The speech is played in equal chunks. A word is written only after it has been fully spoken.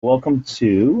Welcome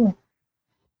to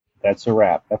That's a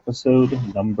Wrap, episode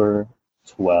number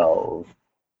 12.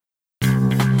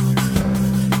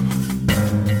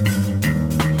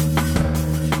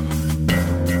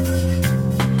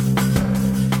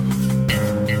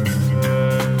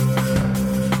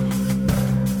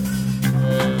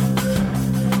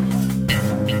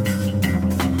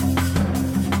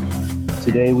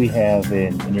 Today we have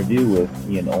an interview with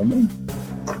Ian Olney,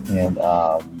 and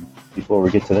before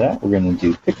we get to that, we're going to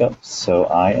do pickups. So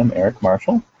I am Eric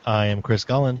Marshall. I am Chris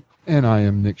Gullen. And I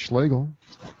am Nick Schlegel.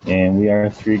 And we are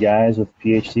three guys with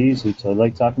PhDs who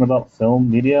like talking about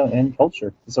film, media, and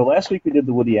culture. So last week we did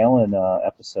the Woody Allen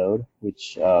episode,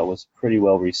 which was pretty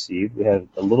well received. We had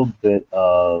a little bit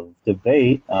of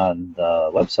debate on the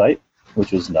website,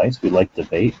 which was nice. We like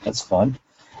debate. That's fun.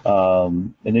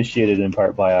 Initiated in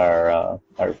part by our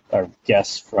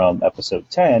guest from episode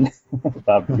 10,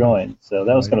 Bob Burgoyne. So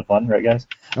that was kind of fun, right, guys?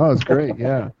 Oh, it was great,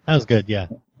 yeah. That was good, yeah.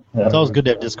 It's always good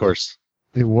to have discourse.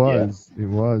 It was.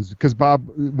 Because Bob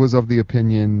was of the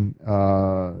opinion,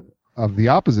 of the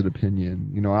opposite opinion.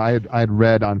 You know, I had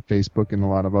read on Facebook and a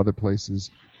lot of other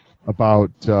places about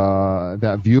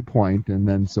that viewpoint, and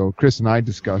then so Chris and I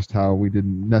discussed how we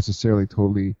didn't necessarily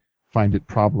totally find it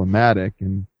problematic,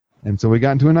 and so we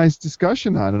got into a nice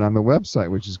discussion on it on the website,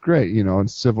 which is great, you know,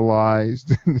 and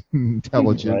civilized,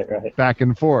 intelligent, right. back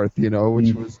and forth, you know,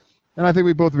 which was, and I think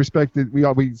we both respected,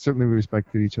 we certainly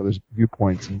respected each other's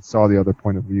viewpoints and saw the other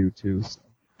point of view too. So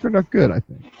it turned out good, I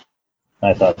think.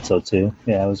 I thought so too.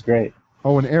 Yeah, it was great.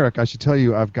 Oh, and Eric, I should tell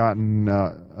you, I've gotten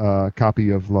a copy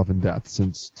of Love and Death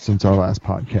since our last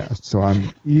podcast, so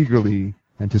I'm eagerly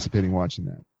anticipating watching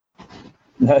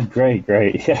that. Great.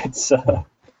 Yeah,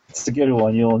 it's a good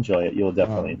one. You'll enjoy it. You'll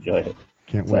definitely enjoy it.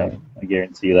 Can't wait. I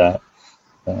guarantee you that.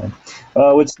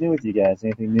 What's new with you guys?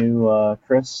 Anything new,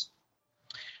 Chris?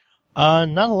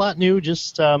 Not a lot new.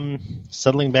 Just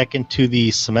settling back into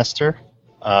the semester,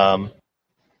 and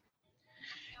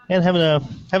having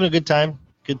a good time.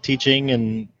 Good teaching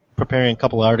and preparing a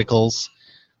couple articles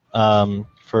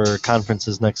for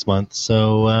conferences next month.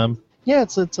 So yeah,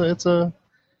 it's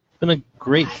been a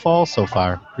great fall so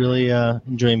far. Really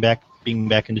enjoying being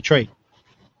back in Detroit.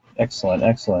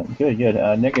 Excellent. Good.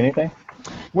 Nick, anything?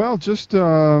 Well, just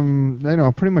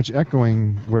pretty much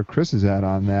echoing where Chris is at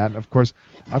on that. Of course,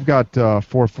 I've got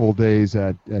 4 full days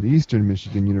at Eastern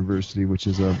Michigan University, which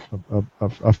is a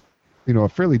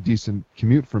fairly decent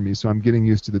commute for me. So I'm getting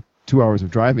used to the 2 hours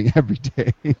of driving every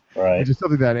day, right? Which is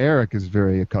something that Eric is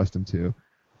very accustomed to.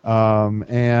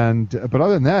 But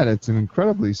other than that, it's an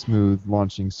incredibly smooth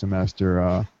launching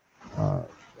semester.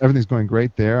 Everything's going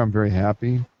great there. I'm very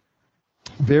happy.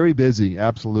 Very busy,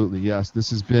 absolutely, yes.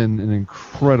 This has been an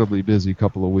incredibly busy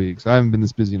couple of weeks. I haven't been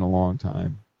this busy in a long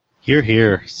time.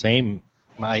 Here. Same.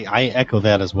 I echo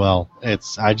that as well.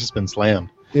 I've just been slammed.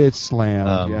 It's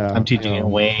slammed, yeah. I'm teaching at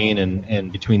Wayne,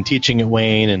 and between teaching at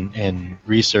Wayne and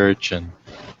research and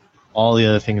all the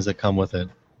other things that come with it,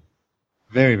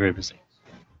 very, very busy.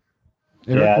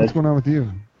 Eric, what's going on with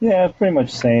you? Yeah, pretty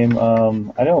much same.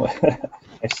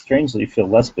 I strangely feel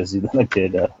less busy than I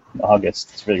did in August.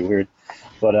 It's really weird,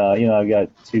 but I've got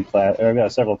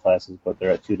several classes, but they're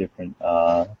at two different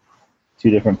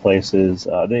places.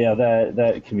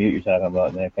 That commute you're talking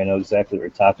about, Nick, I know exactly what you're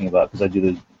talking about because I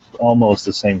do almost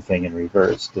the same thing in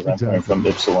reverse because I'm coming from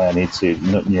Ypsilanti to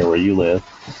near where you live.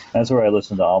 That's where I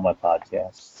listen to all my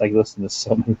podcasts. I listen to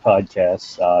so many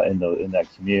podcasts in that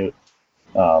commute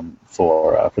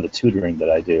for the tutoring that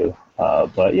I do.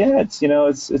 But yeah,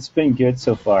 it's been good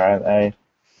so far. I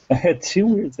had 2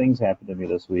 weird things happen to me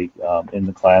this week in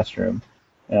the classroom.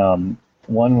 One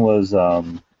was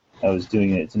I was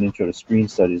doing it's an intro to screen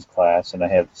studies class, and I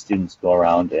have students go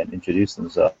around and introduce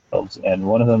themselves. And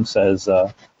one of them says,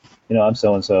 I'm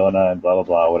so and so, and I'm blah blah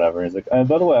blah, whatever. And he's like,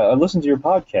 by the way, I listened to your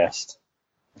podcast.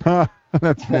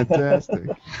 That's fantastic.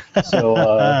 So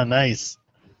nice.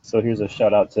 So here's a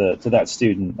shout out to that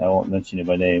student. I won't mention it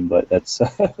by name, but that's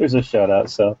there's a shout out.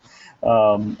 So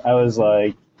I was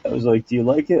like, do you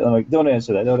like it? I'm like, don't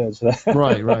answer that.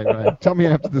 Right. Tell me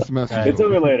after the semester. Tell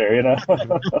me later,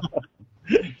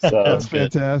 So that's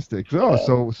fantastic. So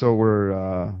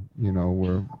we're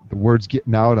we're the word's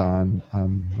getting out on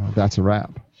That's a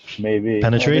Wrap. Maybe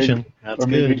penetration. That's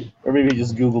good. Or maybe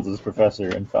just Googled his professor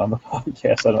and found the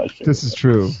podcast. I'm not sure. This is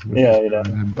true. I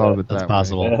hadn't thought of it that's that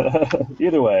possible. way.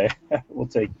 Either way, we'll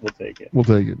take it. We'll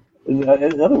take it.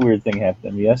 Another weird thing happened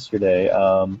to me yesterday.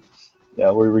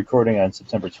 We're recording on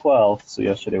September 12th, so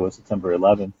yesterday was September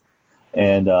 11th,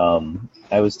 and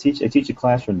I teach a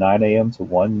class from 9 a.m. to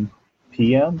 1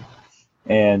 p.m.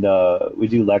 And we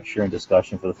do lecture and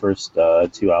discussion for the first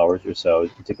 2 hours or so. We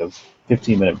pick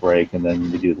 15-minute break, and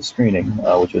then we do the screening,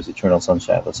 which was Eternal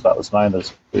Sunshine of the Spotless Mind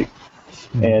this week.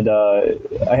 And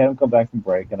I had him come back from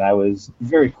break, and I was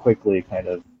very quickly kind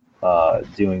of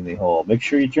doing the whole make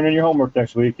sure you turn in your homework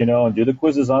next week, and do the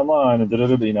quizzes online, and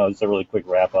just a really quick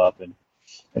wrap up and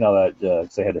all that,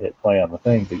 because I had to hit play on the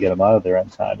thing to get him out of there on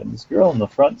time. And this girl in the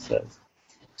front says,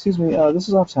 "Excuse me, this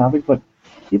is off topic, but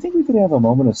do you think we could have a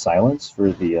moment of silence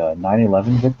for the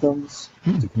 9/11 victims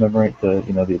to commemorate the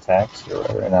attacks or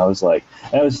whatever?" And I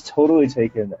was totally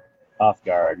taken off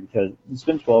guard because it's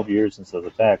been 12 years since those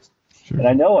attacks. Sure. And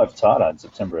I know I've taught on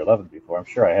September 11th before. I'm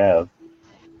sure I have,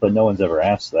 but no one's ever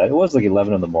asked that. It was like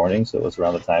 11 in the morning, so it was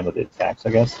around the time of the attacks, I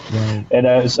guess. Right. And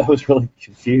I was really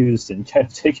confused and kind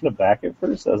of taken aback at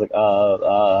first. I was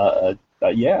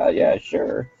like, yeah,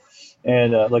 sure.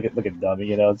 And look at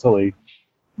dummy, totally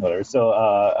whatever. So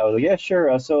I was like, yeah,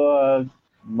 sure. So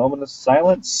moment of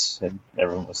silence, and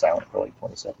everyone was silent for like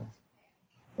 20 seconds.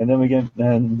 And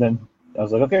then I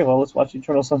was like, okay, well, let's watch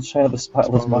Eternal Sunshine of the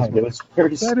Spotless Mind. It was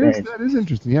very strange. That is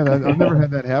interesting. Yeah, I've never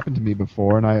had that happen to me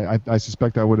before, and I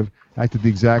suspect I would have acted the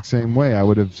exact same way. I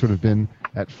would have sort of been,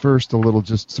 at first, a little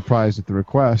just surprised at the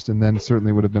request, and then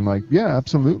certainly would have been like, yeah,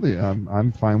 absolutely,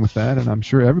 I'm fine with that, and I'm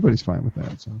sure everybody's fine with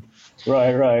that. So.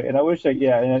 Right. And I wish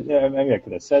maybe I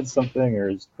could have said something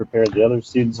or prepared the other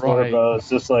students for it, but it's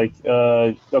just like,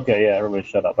 okay, yeah, everybody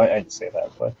shut up. I didn't say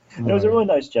that, but it was a really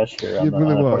nice gesture on the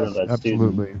part of that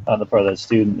student, on the part of that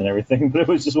student and everything. But it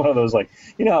was just one of those, like,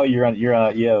 how you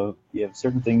have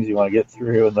certain things you want to get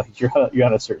through, and like you're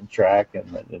on a certain track,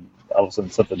 and all of a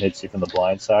sudden something hits you from the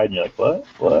blind side, and you're like, what?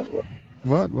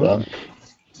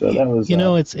 So that was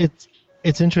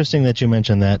It's interesting that you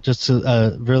mentioned that. Just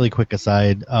a really quick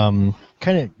aside. I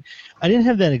didn't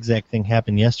have that exact thing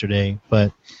happen yesterday,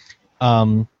 but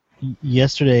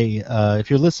yesterday, if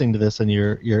you're listening to this and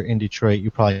you're in Detroit,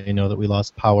 you probably know that we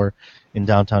lost power in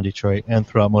downtown Detroit and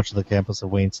throughout much of the campus of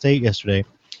Wayne State yesterday.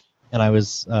 And I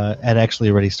was had actually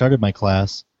already started my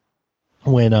class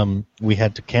when we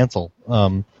had to cancel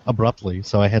abruptly.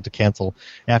 So I had to cancel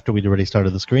after we'd already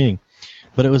started the screening.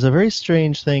 But it was a very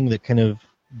strange thing that kind of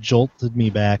jolted me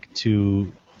back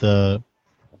to the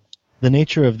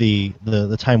nature of the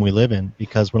time we live in,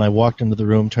 because when I walked into the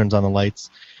room, turns on the lights,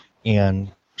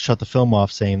 and shut the film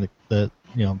off, saying that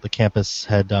the campus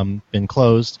had been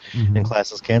closed and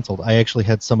classes canceled, I actually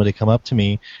had somebody come up to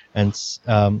me and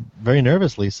very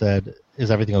nervously said,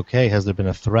 "Is everything okay? Has there been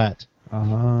a threat?"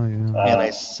 And I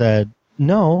said,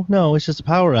 "No, it's just a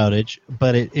power outage."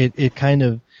 But it kind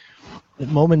of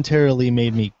momentarily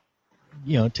made me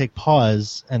take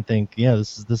pause and think,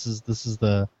 this is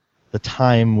the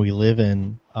time we live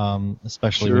in,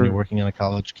 especially when you're working on a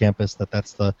college campus.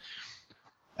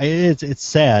 It's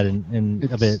sad and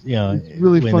a bit, it's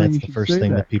really when funny that's the first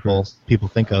thing that people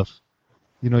think of.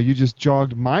 You just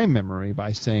jogged my memory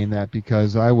by saying that,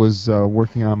 because I was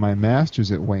working on my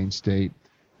master's at Wayne State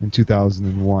in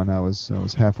 2001. I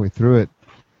was halfway through it.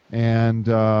 And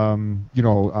on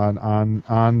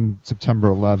September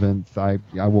 11th, I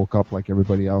woke up like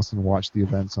everybody else and watched the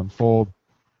events unfold.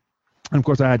 And of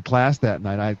course, I had class that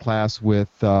night. I had class with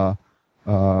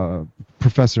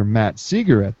Professor Matt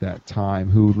Seeger at that time,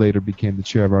 who later became the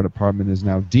chair of our department, is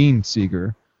now Dean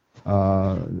Seeger,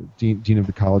 dean of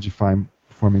the College of Fine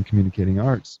Performing and Communicating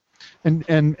Arts,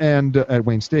 and at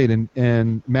Wayne State.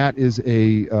 And Matt is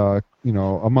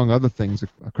among other things,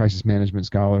 a crisis management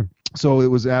scholar. So it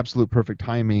was absolute perfect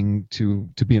timing to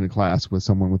be in a class with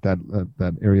someone with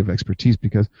that area of expertise,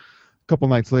 because a couple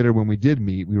nights later when we did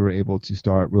meet, we were able to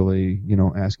start really,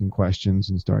 asking questions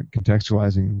and start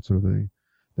contextualizing sort of the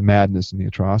madness and the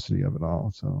atrocity of it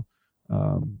all. So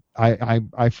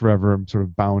I forever am sort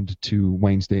of bound to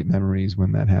Wayne State memories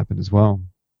when that happened as well.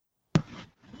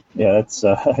 Yeah, that's.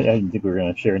 I didn't think we were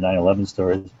going to share 9/11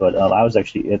 stories, but I was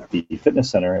actually at the fitness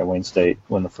center at Wayne State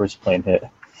when the first plane hit.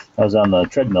 I was on the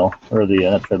treadmill, or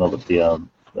not treadmill, but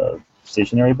the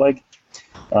stationary bike,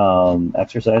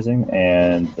 exercising,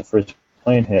 and the first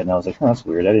plane hit, and I was like, "Oh, that's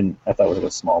weird." I thought it was like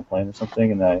a small plane or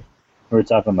something, and we were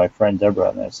talking to my friend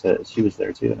Deborah, and I said she was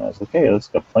there too, and I was like, "Hey, let's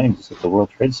go plane just at the World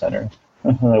Trade Center."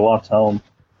 And I walked home,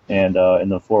 and in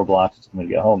the 4 blocks it took me to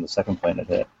get home, the second plane had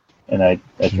hit, and I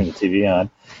turned the TV on,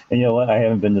 and you know what? I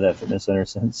haven't been to that fitness center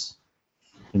since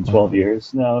in 12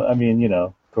 years. No, I mean,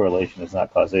 correlation is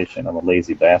not causation. I'm a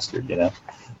lazy bastard,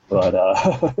 but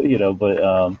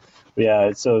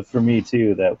yeah. So for me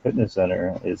too, that fitness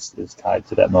center is tied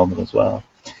to that moment as well.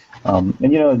 And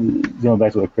going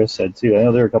back to what Chris said too, I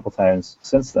know there were a couple times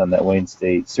since then that Wayne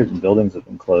State, certain buildings have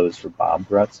been closed for bomb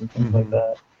threats and things like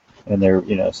that, and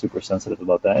they're super sensitive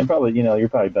about that. And probably you're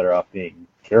probably better off being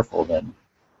careful than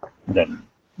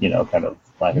kind of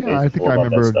lack of Yeah, I think about I that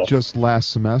remember stuff. just last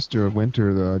semester,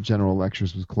 winter, the general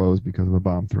lectures was closed because of a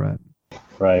bomb threat.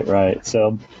 Right.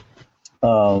 So,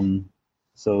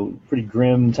 pretty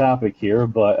grim topic here,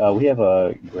 but we have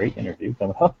a great interview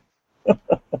coming up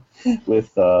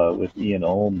with Ian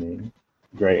Olney.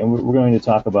 Great, and we're going to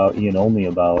talk about Ian Olney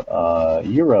about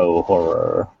Euro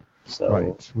horror. So.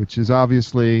 Right, which is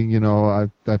obviously,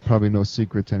 that's probably no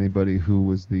secret to anybody who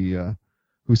was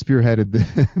who spearheaded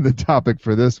the topic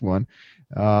for this one.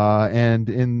 And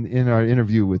in our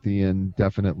interview with Ian,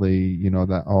 definitely,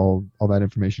 that all that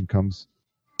information comes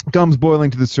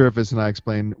boiling to the surface, and I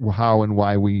explain how and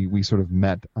why we sort of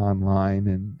met online,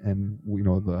 and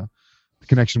the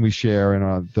connection we share,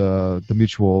 and the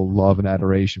mutual love and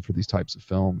adoration for these types of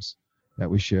films that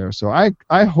we share. So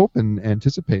I hope and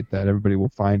anticipate that everybody will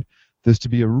find this to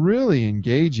be a really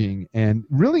engaging and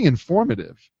really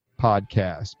informative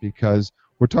podcast, because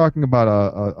we're talking about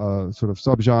a sort of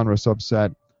subgenre,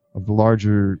 subset of the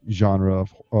larger genre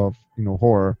of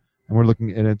horror, and we're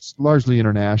looking, and it's largely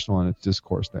international in its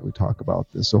discourse that we talk about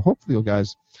this. So hopefully you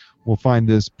guys will find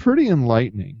this pretty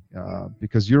enlightening,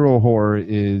 because Euro horror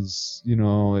is,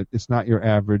 it's not your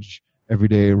average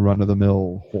everyday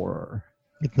run-of-the-mill horror.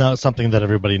 It's not something that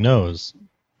everybody knows.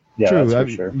 Yeah, True. that's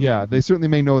for sure. Yeah, they certainly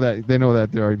may know that. They know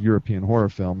that there are European horror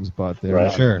films, but they're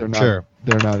not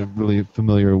really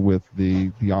familiar with the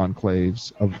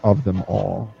enclaves of them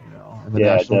all. And the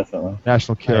definitely.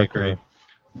 National character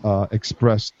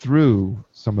expressed through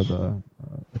some of the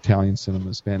Italian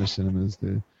cinemas, Spanish cinemas,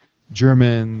 the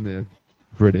German, the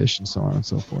British, and so on and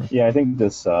so forth. Yeah, I think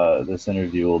this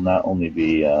interview will not only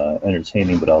be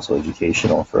entertaining but also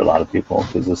educational for a lot of people,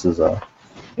 because this is an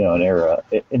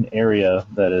area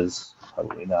that is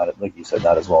probably not, like you said,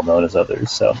 not as well known as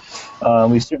others. So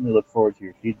we certainly look forward to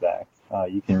your feedback.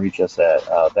 You can reach us at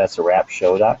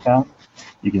that'sarapshow.com.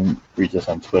 You can reach us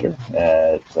on Twitter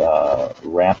at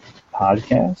Rap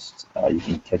Podcast. You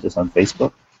can catch us on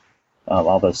Facebook.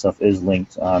 All that stuff is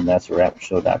linked on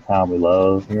that'sarapshow.com. We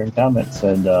love hearing comments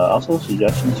and also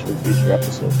suggestions for future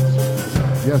episodes.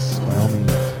 Yes, by all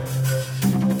means.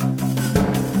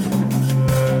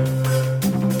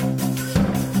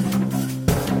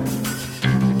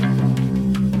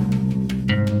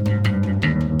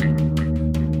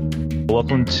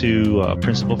 Welcome to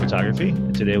Principal Photography.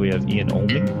 Today we have Ian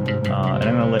Olney, and I'm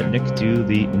going to let Nick do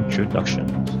the introduction.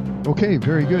 Okay,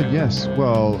 very good. Yes.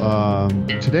 Well,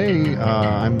 today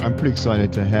I'm pretty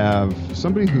excited to have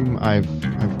somebody whom I've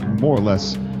more or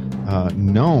less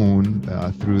known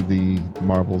through the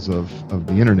marvels of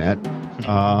the internet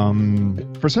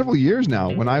for several years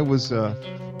now. When I was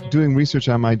doing research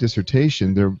on my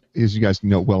dissertation, there, as you guys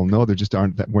know, there just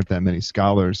weren't that many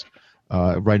scholars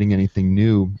writing anything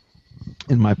new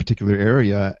in my particular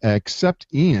area, except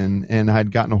Ian, and I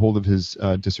had gotten a hold of his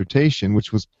dissertation,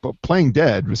 which was Playing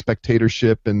Dead,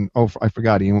 Spectatorship, and I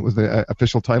forgot, Ian, what was the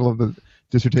official title of the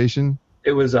dissertation?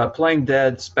 It was Playing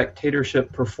Dead,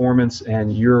 Spectatorship, Performance,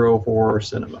 and Euro Horror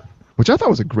Cinema. Which I thought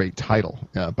was a great title,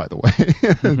 by the way.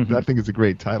 I think it's a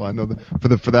great title. I know that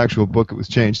for the actual book it was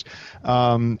changed.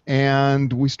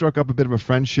 And we struck up a bit of a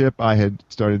friendship. I had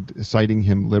started citing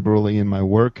him liberally in my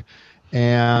work.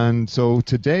 And so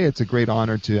today it's a great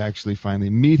honor to actually finally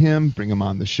meet him, bring him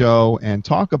on the show, and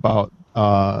talk about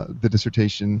the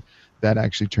dissertation that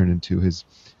actually turned into his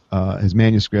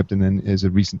manuscript, and then is a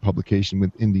recent publication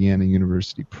with Indiana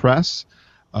University Press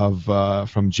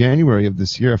from January of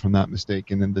this year, if I'm not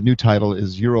mistaken. And the new title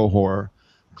is Euro Horror,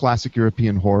 Classic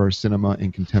European Horror Cinema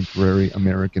in Contemporary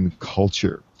American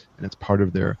Culture. And it's part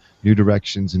of their New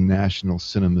Directions in National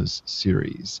Cinemas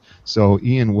series. So,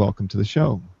 Ian, welcome to the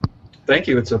show. Thank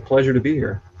you. It's a pleasure to be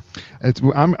here.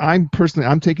 I'm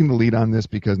personally taking the lead on this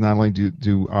because not only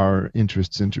do our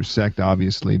interests intersect,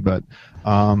 obviously, but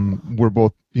we're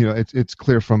both, it's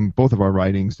clear from both of our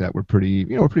writings that we're pretty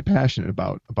passionate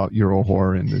about Euro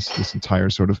horror and this entire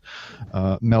sort of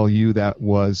milieu that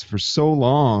was for so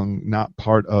long not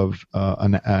part of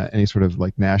any sort of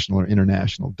like national or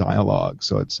international dialogue.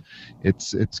 So it's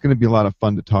going to be a lot of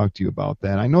fun to talk to you about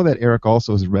that. I know that Eric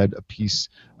also has read a piece.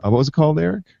 What was it called,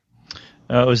 Eric?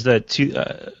 It was that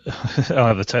I don't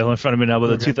have the title in front of me now, but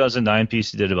the 2009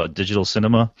 piece you did about digital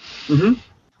cinema. Mm-hmm.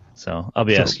 So I'll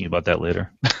be asking you about that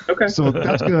later. Okay. So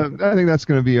I think that's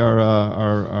gonna be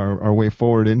our way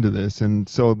forward into this. And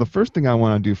so the first thing I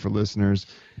want to do for listeners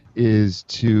is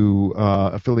to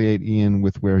affiliate Ian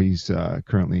with where he's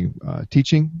currently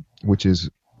teaching, which is,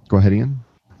 go ahead, Ian.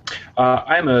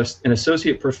 I'm an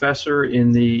associate professor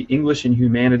in the English and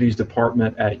Humanities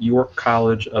department at York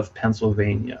College of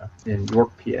Pennsylvania in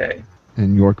York, PA.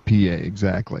 In York, PA,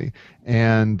 exactly.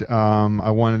 And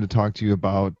I wanted to talk to you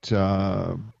about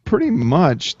pretty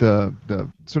much the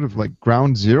sort of like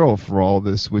ground zero for all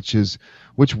this, which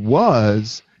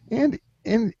was and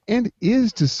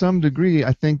is to some degree,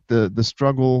 I think, the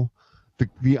struggle,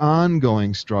 the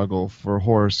ongoing struggle for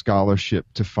horror scholarship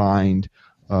to find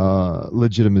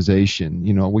legitimization.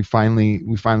 You know, we finally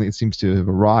it seems to have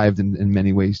arrived in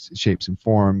many ways, shapes, and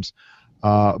forms,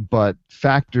 but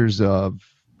factors of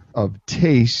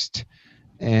taste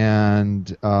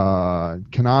and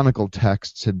canonical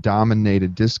texts had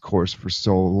dominated discourse for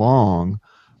so long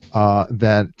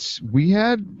that we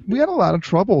had a lot of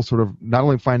trouble sort of not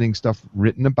only finding stuff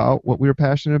written about what we were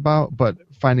passionate about, but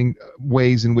finding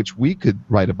ways in which we could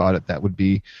write about it that would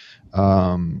be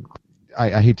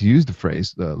I hate to use the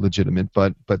phrase legitimate,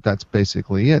 but that's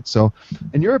basically it. So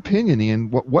in your opinion, Ian,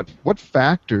 what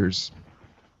factors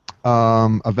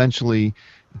eventually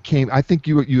came? I think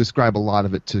you ascribe a lot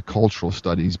of it to cultural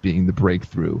studies being the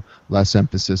breakthrough, less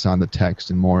emphasis on the text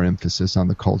and more emphasis on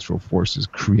the cultural forces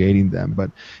creating them.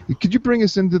 But could you bring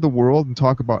us into the world and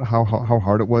talk about how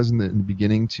hard it was in the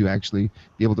beginning to actually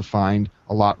be able to find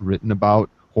a lot written about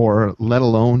horror, let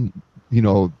alone, you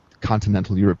know,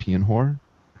 continental European horror?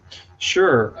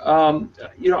 Sure.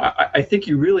 I think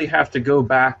you really have to go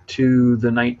back to the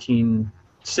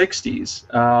 1960s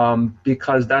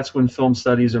because that's when film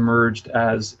studies emerged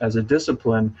as a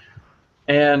discipline.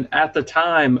 And at the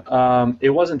time, it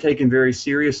wasn't taken very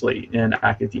seriously in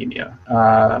academia.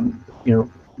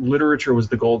 Literature was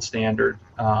the gold standard,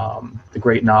 the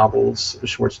great novels, the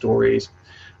short stories,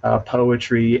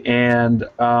 poetry, and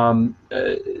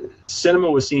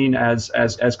cinema was seen as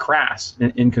crass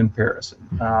in comparison.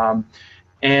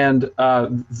 And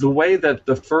the way that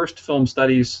the first film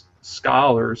studies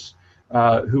scholars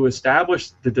who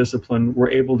established the discipline were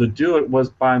able to do it was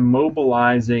by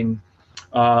mobilizing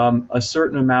a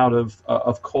certain amount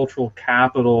of cultural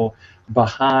capital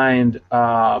behind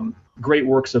great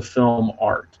works of film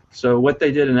art. So what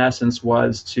they did in essence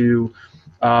was to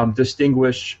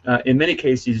distinguish, in many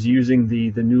cases using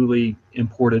the newly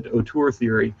imported auteur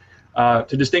theory,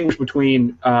 to distinguish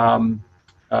between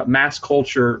mass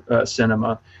culture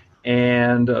cinema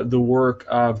and the work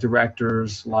of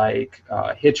directors like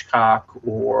Hitchcock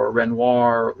or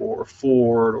Renoir or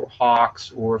Ford or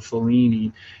Hawks or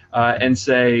Fellini, and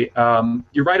say,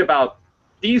 you're right about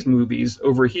these movies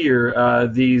over here,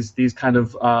 these kind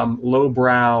of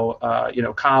lowbrow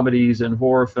comedies and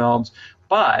horror films,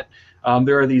 but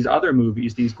there are these other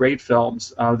movies, these great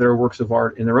films that are works of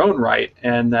art in their own right,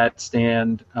 and that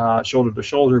stand shoulder to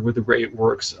shoulder with the great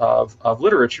works of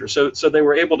literature. So they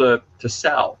were able to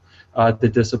sell the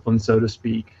discipline, so to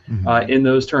speak, in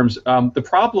those terms. The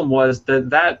problem was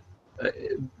that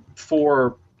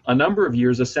for a number of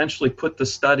years essentially put the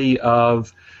study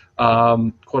of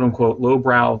quote unquote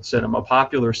lowbrow cinema,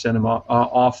 popular cinema,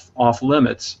 off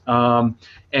limits.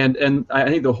 And I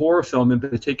think the horror film in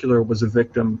particular was a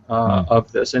victim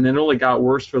of this. And it only got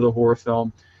worse for the horror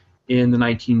film in the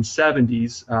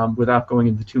 1970s, without going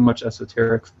into too much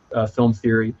esoteric film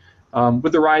theory,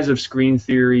 with the rise of screen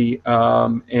theory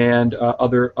and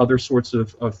other sorts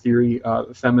of theory,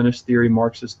 feminist theory,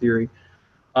 Marxist theory,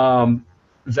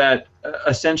 that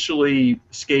essentially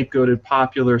scapegoated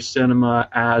popular cinema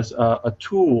as a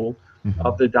tool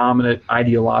of the dominant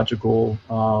ideological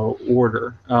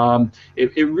order.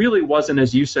 It really wasn't,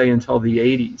 as you say, until the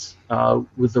 80s,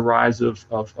 with the rise of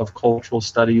cultural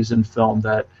studies in film,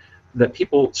 that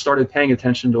people started paying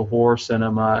attention to horror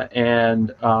cinema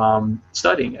and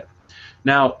studying it.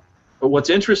 Now,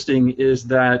 what's interesting is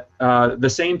that the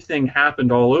same thing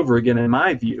happened all over again, in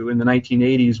my view, in the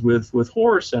 1980s with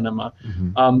horror cinema,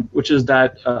 which is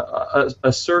that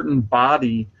a certain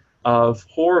body of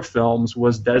horror films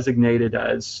was designated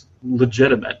as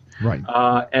legitimate. Right.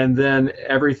 And then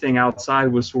everything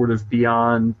outside was sort of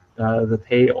beyond the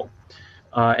pale.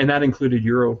 And that included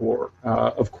Euro horror,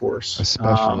 of course.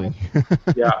 Especially.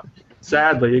 Yeah.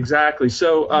 Sadly, exactly.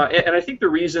 So, and I think the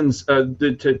reasons, to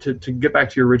get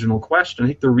back to your original question, I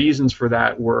think the reasons for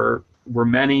that were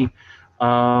many.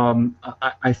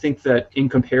 I think that in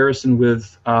comparison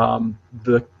with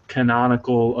the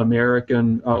canonical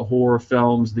American horror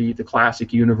films, the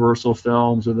classic Universal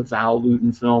films or the Val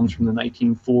Lewton films from the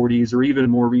 1940s, or even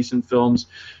more recent films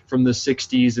from the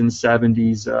 60s and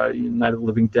 70s, Night of the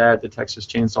Living Dead, the Texas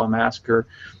Chainsaw Massacre,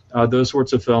 those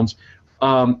sorts of films.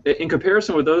 In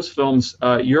comparison with those films,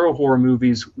 Euro horror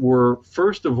movies were,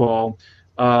 first of all,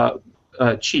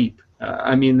 cheap.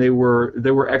 I mean, they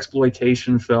were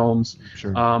exploitation films.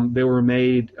 Sure. They were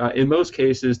made, in most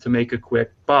cases, to make a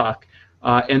quick buck,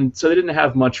 and so they didn't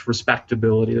have much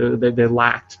respectability. They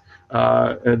lacked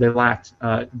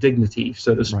dignity,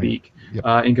 so to speak, Right.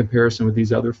 Yep. in comparison with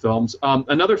these other films.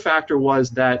 Another factor was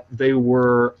that they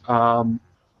were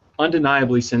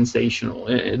undeniably sensational.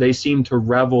 They seemed to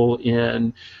revel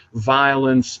in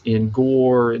violence, in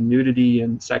gore, in nudity,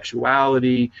 and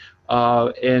sexuality,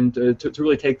 and to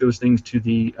really take those things to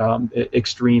the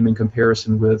extreme in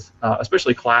comparison with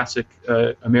especially classic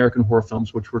American horror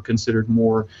films, which were considered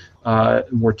more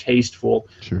tasteful.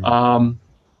 Sure.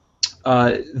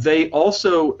 They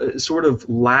also sort of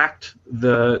lacked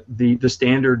the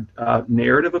standard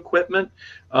narrative equipment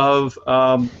of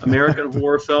American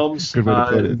horror films. Good way to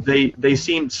put it. They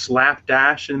seemed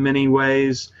slapdash in many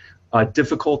ways,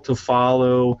 difficult to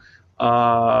follow,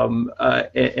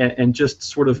 and just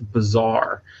sort of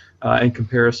bizarre in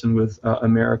comparison with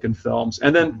American films.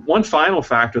 And then one final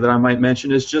factor that I might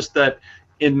mention is just that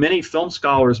in many film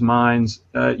scholars' minds,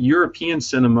 European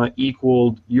cinema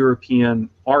equaled European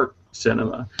art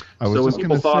cinema. So when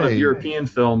people thought of European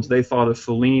films, they thought of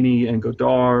Fellini and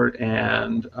Godard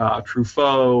and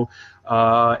Truffaut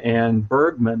and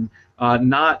Bergman,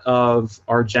 not of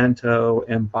Argento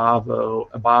and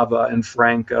Bava and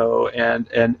Franco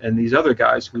and these other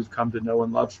guys who've come to know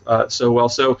and love so well.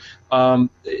 So,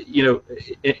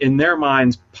 in their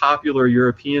minds, popular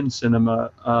European cinema,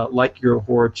 like Euro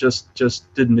horror,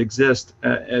 just didn't exist.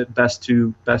 Best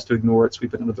to ignore it,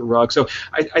 sweep it under the rug. So,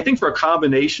 I think for a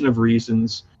combination of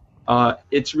reasons,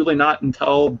 it's really not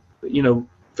until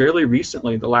fairly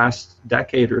recently, the last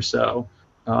decade or so,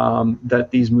 that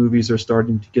these movies are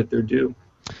starting to get their due.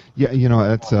 Yeah,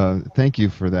 that's thank you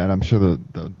for that. I'm sure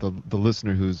the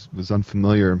listener was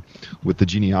unfamiliar with the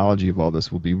genealogy of all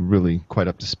this will be really quite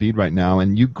up to speed right now.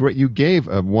 And you gave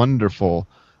a wonderful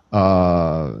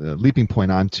leaping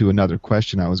point onto another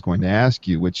question I was going to ask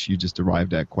you, which you just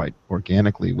arrived at quite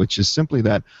organically, which is simply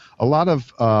that a lot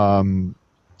of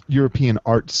European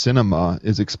art cinema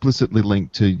is explicitly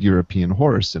linked to European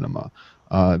horror cinema.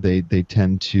 They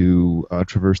tend to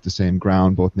traverse the same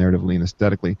ground, both narratively and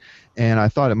aesthetically. And I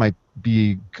thought it might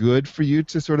be good for you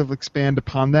to sort of expand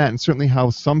upon that, and certainly how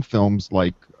some films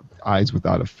like Eyes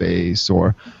Without a Face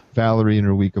or Valerie and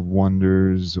Her Week of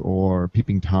Wonders or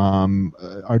Peeping Tom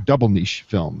are double niche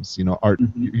films,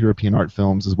 European art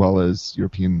films as well as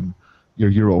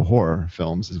Euro horror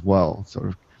films as well, sort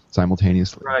of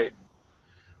simultaneously. Right.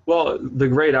 Well, the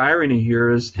great irony here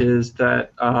is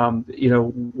that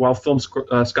while film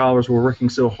scholars were working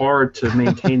so hard to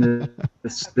maintain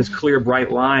this clear,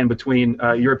 bright line between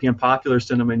European popular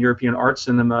cinema and European art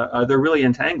cinema, they're really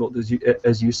entangled,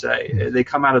 as you say. They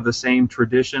come out of the same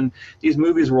tradition. These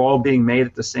movies were all being made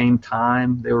at the same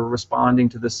time. They were responding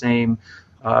to the same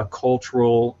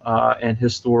cultural and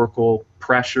historical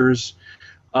pressures.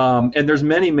 And there's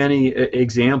many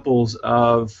examples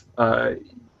of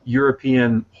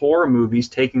European horror movies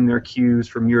taking their cues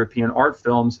from European art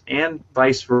films, and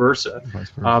vice versa.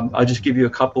 I'll just give you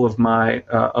a couple of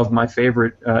my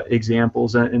favorite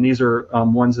examples, and these are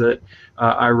ones that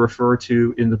I refer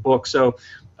to in the book. So,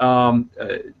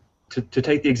 to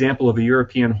take the example of a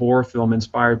European horror film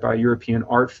inspired by a European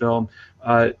art film,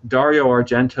 Dario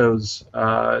Argento's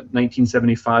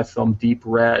 1975 film Deep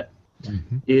Red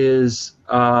is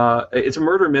it's a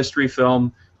murder mystery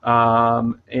film.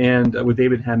 And with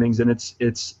David Hemmings, and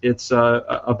it's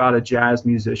about a jazz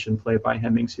musician played by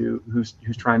Hemmings who's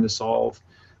trying to solve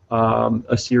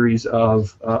a series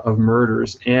of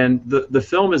murders, and the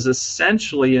film is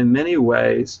essentially in many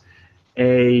ways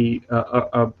a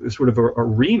sort of a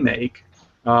remake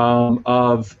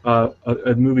of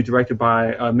a movie directed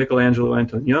by Michelangelo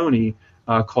Antonioni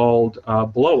called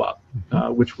Blow Up,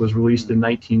 which was released in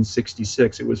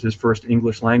 1966. It was his first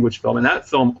English language film, and that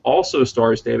film also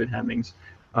stars David Hemmings.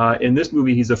 In this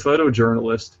movie, he's a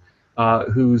photojournalist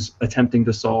who's attempting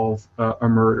to solve a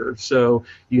murder. So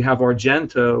you have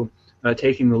Argento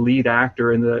taking the lead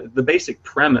actor and the basic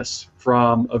premise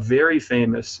from a very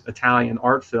famous Italian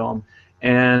art film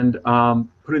and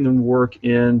putting them to work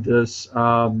in this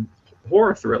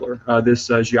horror thriller, this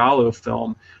giallo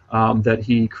film that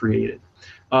he created.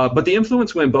 But the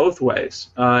influence went both ways,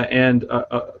 and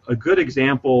a good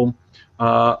example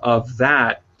of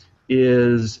that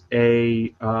is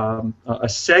a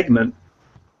segment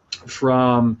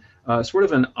from sort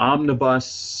of an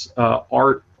omnibus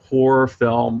art horror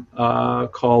film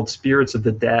called Spirits of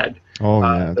the Dead. Oh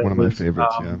yeah, it's one of my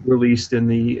favorites. Released in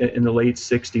the late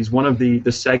 '60s. One of the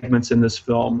segments in this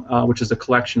film, which is a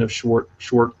collection of short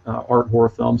art horror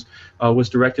films, was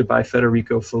directed by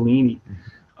Federico Fellini.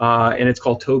 And it's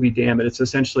called Toby Dammit. It's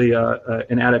essentially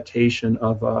an adaptation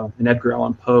of an Edgar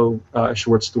Allan Poe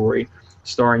short story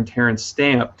starring Terence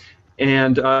Stamp.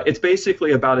 And it's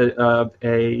basically about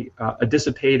a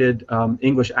dissipated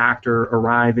English actor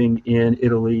arriving in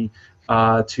Italy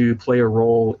to play a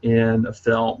role in a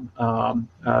film,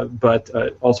 but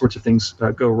all sorts of things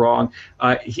go wrong.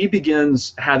 He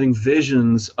begins having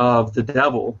visions of the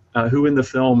devil, who in the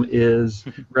film is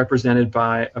represented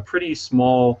by a pretty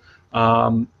small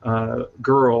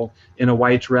girl in a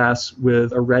white dress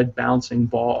with a red bouncing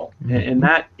ball. And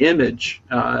that image,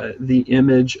 the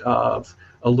image of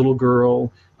a little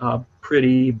girl,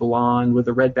 pretty, blonde, with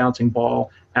a red bouncing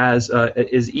ball, as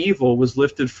is evil, was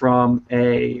lifted from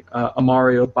a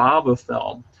Mario Bava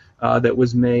film that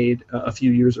was made a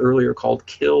few years earlier called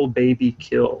Kill Baby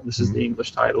Kill. This is the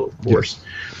English title, of course,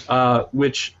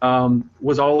 which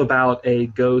was all about a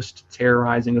ghost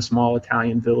terrorizing a small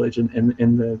Italian village, and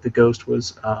the ghost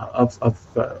was of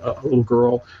a little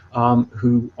girl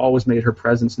who always made her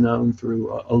presence known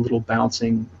through a little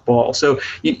bouncing ball. So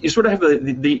you sort of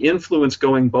have the influence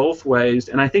going both ways,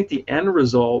 and I think the end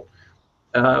result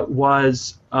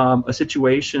was a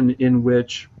situation in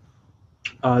which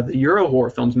the Euro horror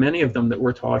films, many of them that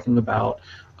we're talking about,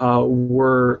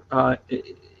 were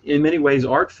in many ways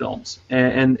art films,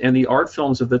 and the art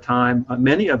films of the time,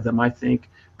 many of them, I think,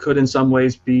 could in some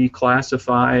ways be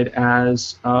classified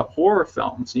as horror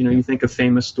films. You know, you think of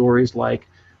famous stories like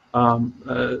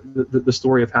the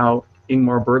story of how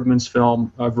Ingmar Bergman's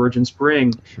film Virgin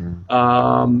Spring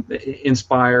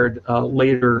inspired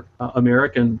later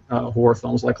American horror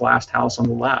films like Last House on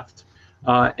the Left.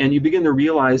 And you begin to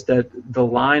realize that the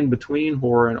line between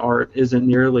horror and art isn't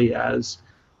nearly as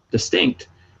distinct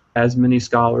as many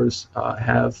scholars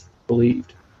have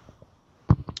believed.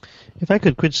 If I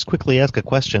could just quickly ask a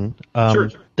question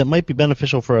that might be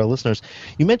beneficial for our listeners.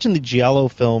 You mentioned the Giallo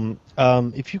film.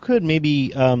 If you could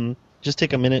maybe just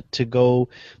take a minute to go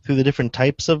through the different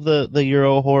types of the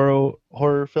Euro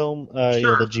horror film, you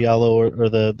know, the Giallo or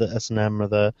the S&M or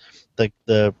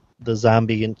the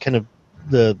zombie, and kind of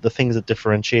the things that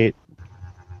differentiate.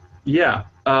 Yeah,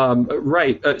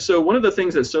 right. So one of the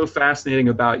things that's so fascinating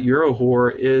about Euro horror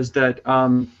is that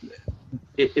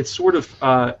it sort of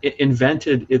it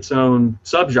invented its own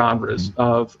subgenres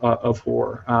of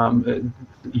horror,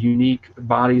 unique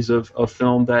bodies of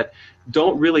film that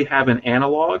don't really have an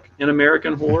analog in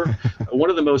American horror. One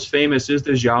of the most famous is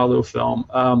the Giallo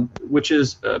film, which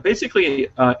is basically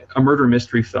a murder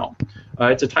mystery film.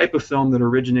 It's a type of film that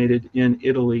originated in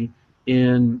Italy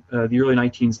in the early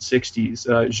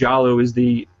 1960s. Giallo is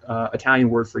the Italian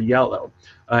word for yellow.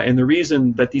 And the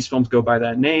reason that these films go by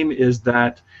that name is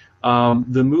that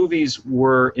the movies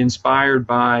were inspired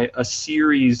by a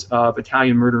series of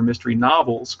Italian murder mystery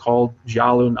novels called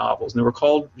Giallo novels. And they were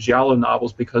called Giallo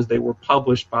novels because they were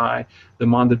published by the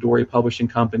Mondadori Publishing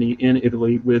Company in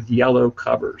Italy with yellow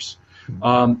covers.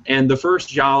 And the first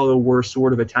Giallo were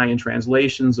sort of Italian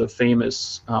translations of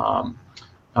famous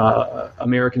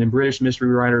American and British mystery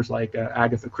writers like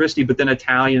Agatha Christie, but then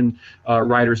Italian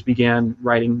writers began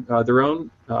writing their own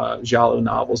Giallo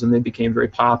novels, and they became very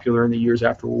popular in the years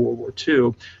after World War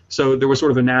II. So there was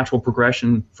sort of a natural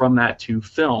progression from that to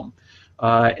film,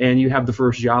 and you have the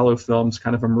first Giallo films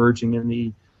kind of emerging in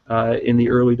the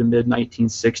early to mid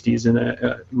 1960s.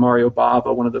 And Mario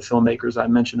Bava, one of the filmmakers I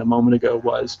mentioned a moment ago,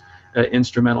 was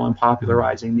instrumental in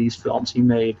popularizing these films. He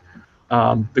made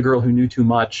The Girl Who Knew Too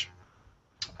Much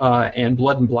and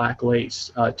Blood and Black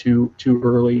Lace, two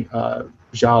early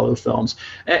Giallo films,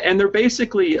 and they're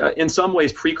basically in some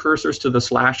ways precursors to the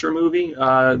slasher movie.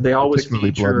 They always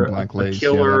feature a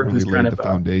killer who's kind of the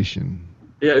foundation.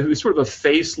 Who's sort of a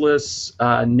faceless,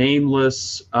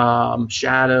 nameless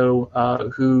shadow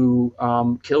who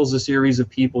kills a series of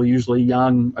people, usually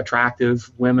young,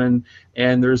 attractive women,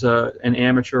 and there's an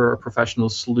amateur or a professional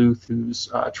sleuth who's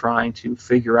trying to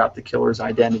figure out the killer's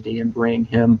identity and bring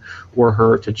him or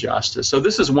her to justice. So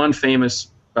this is one famous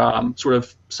sort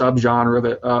of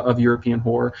subgenre of European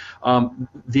horror.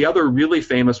 The other really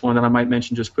famous one that I might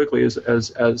mention just quickly is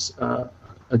as a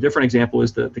different example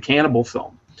is the cannibal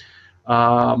film.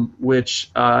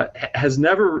 Which has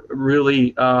never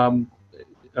really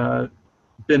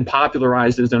been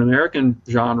popularized as an American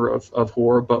genre of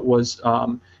horror, but was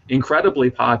incredibly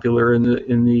popular in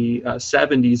the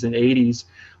 70s and 80s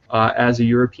as a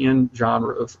European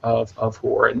genre of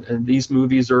horror. And these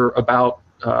movies are about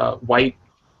white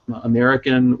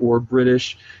American or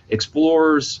British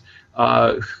explorers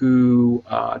who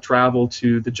travel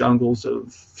to the jungles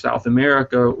of South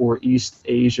America or East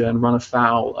Asia and run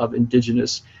afoul of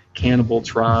indigenous cannibal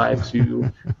tribes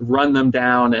who run them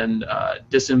down and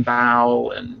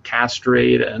disembowel and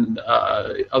castrate and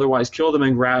otherwise kill them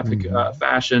in graphic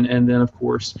fashion, and then, of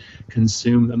course,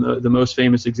 consume them. The most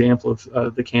famous example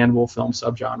of the cannibal film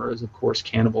subgenre is, of course,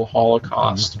 Cannibal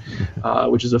Holocaust,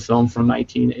 which is a film from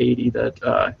 1980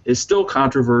 that is still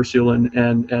controversial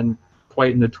and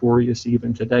quite notorious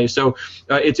even today. So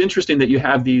it's interesting that you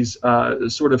have these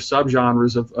sort of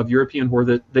subgenres of European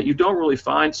horror that you don't really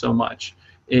find so much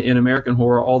in American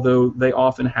horror, although they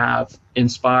often have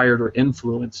inspired or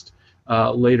influenced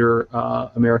later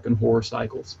American horror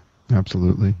cycles.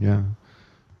 Absolutely, yeah.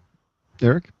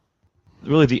 Eric?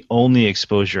 Really, the only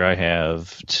exposure I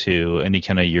have to any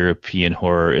kind of European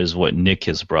horror is what Nick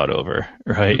has brought over,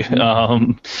 right?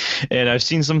 And I've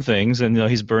seen some things, and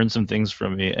he's burned some things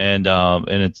from me, and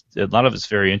it's a lot of it's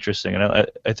very interesting. And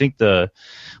I think what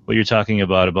you're talking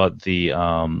about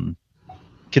the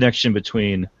connection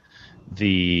between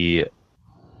the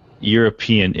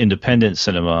European independent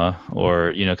cinema,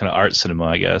 or kind of art cinema,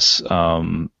 I guess,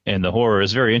 and the horror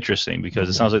is very interesting because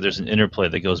it sounds like there's an interplay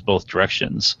that goes both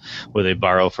directions, where they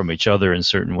borrow from each other in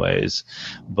certain ways.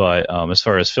 But as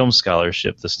far as film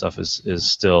scholarship, the stuff is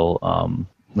still,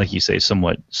 like you say,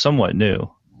 somewhat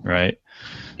new, right?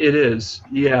 It is,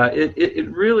 yeah. It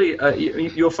really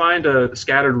you'll find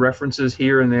scattered references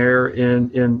here and there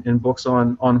in books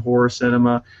on horror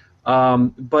cinema,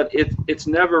 but it's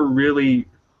never really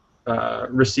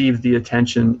received the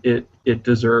attention it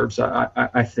deserves.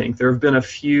 I think there have been a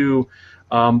few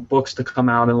books to come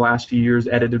out in the last few years,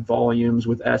 edited volumes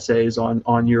with essays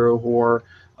on Euro horror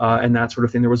and that sort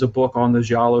of thing. There was a book on the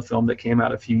Giallo film that came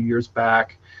out a few years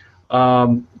back,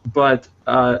 but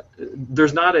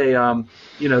there's not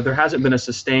there hasn't been a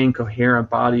sustained, coherent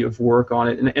body of work on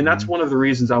it, and that's one of the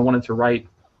reasons I wanted to write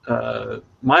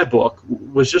my book,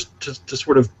 was just to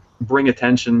sort of bring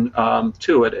attention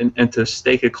to it and to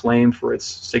stake a claim for its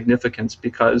significance,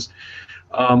 because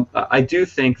I do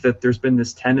think that there's been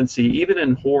this tendency, even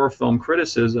in horror film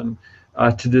criticism,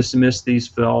 to dismiss these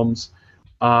films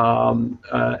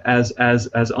as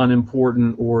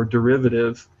unimportant or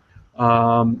derivative,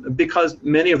 because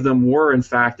many of them were in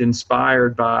fact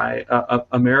inspired by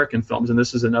American films, and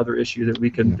this is another issue that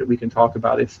we can talk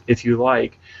about if you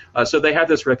like. So they have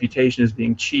this reputation as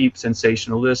being cheap,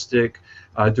 sensationalistic,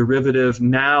 derivative.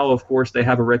 Now, of course, they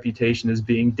have a reputation as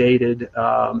being dated.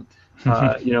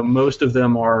 Most of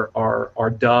them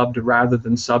are dubbed rather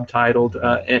than subtitled,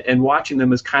 and watching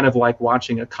them is kind of like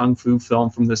watching a kung fu film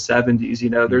from the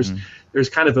 70s. There's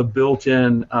kind of a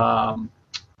built-in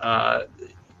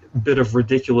bit of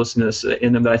ridiculousness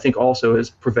in them that I think also has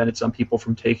prevented some people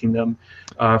from taking them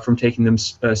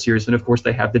serious. And of course,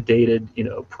 they have the dated,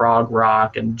 prog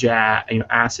rock and jazz,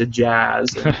 acid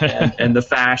jazz, and the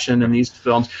fashion in these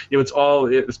films. It's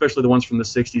all, especially the ones from the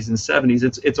 60s and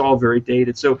 70s. It's all very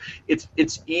dated. So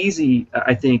it's easy,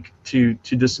 I think, to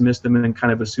dismiss them in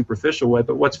kind of a superficial way.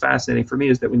 But what's fascinating for me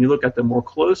is that when you look at them more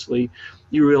closely,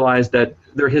 you realize that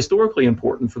they're historically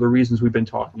important for the reasons we've been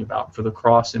talking about, for the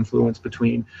cross influence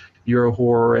between Euro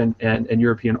horror and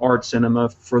European art cinema,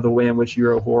 for the way in which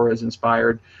Euro horror has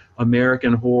inspired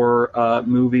American horror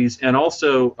movies, and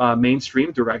also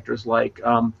mainstream directors like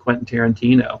Quentin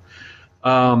Tarantino.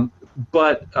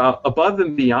 But above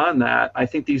and beyond that, I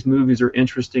think these movies are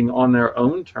interesting on their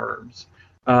own terms.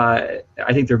 I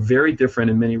think they're very different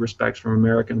in many respects from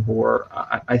American horror.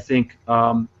 I think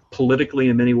politically,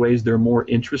 in many ways, they're more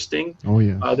interesting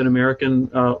than American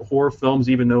horror films,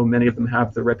 even though many of them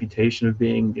have the reputation of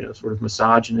being, sort of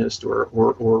misogynist or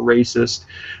racist.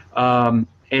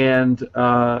 And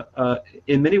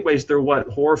in many ways, they're what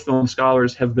horror film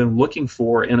scholars have been looking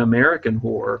for in American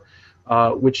horror,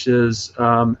 which is,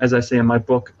 as I say in my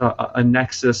book, a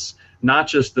nexus not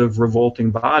just of revolting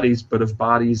bodies, but of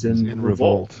bodies in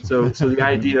revolt. So the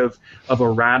idea of a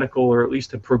radical, or at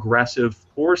least a progressive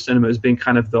horror cinema, as being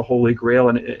kind of the holy grail,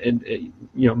 and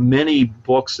many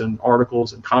books and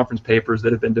articles and conference papers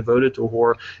that have been devoted to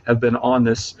horror have been on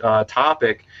this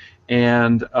topic.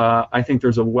 And I think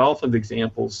there's a wealth of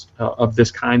examples of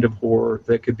this kind of horror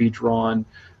that could be drawn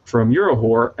from Euro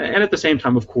horror, and at the same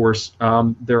time, of course,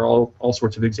 there are all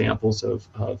sorts of examples of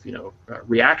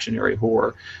reactionary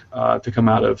horror to come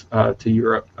out of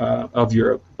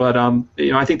Europe. But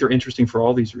I think they're interesting for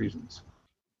all these reasons.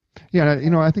 Yeah,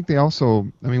 I think they also.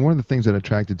 I mean, one of the things that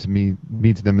attracted me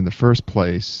to them in the first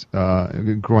place,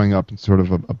 growing up in sort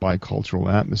of a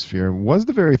bicultural atmosphere, was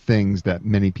the very things that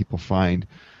many people find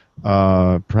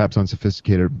perhaps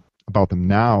unsophisticated about them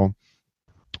now,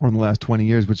 or in the last 20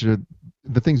 years, which are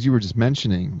the things you were just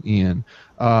mentioning, Ian,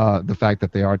 the fact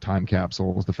that they are time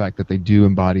capsules, the fact that they do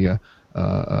embody a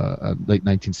late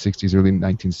 1960s, early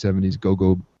 1970s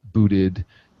go-go booted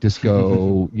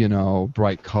disco,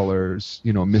 bright colors,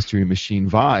 Mystery Machine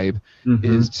vibe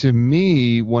is to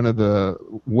me one of the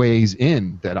ways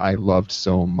in that I loved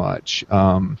so much.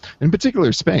 In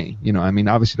particular, Spain.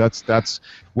 Obviously that's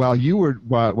while you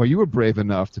were brave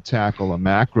enough to tackle a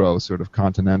macro sort of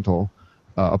continental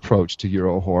approach to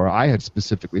Euro horror, I had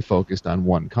specifically focused on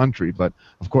one country. But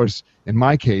of course, in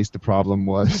my case, the problem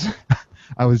was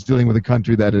I was dealing with a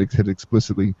country that had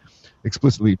explicitly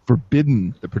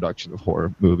forbidden the production of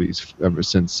horror movies ever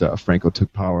since Franco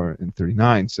took power in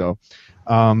 '39. So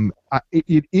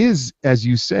it is, as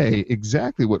you say,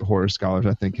 exactly what horror scholars,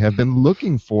 I think, have been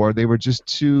looking for. They were just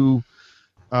too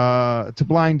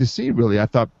blind to see, really. I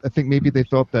think maybe they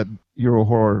felt that Euro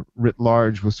horror writ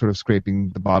large was sort of scraping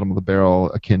the bottom of the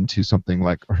barrel, akin to something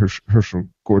like Herschel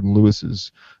Gordon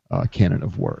Lewis's canon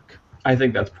of work. I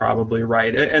think that's probably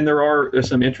right. And there are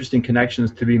some interesting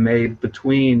connections to be made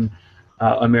between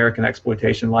American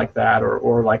exploitation like that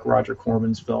or like Roger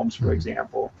Corman's films, for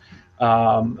example.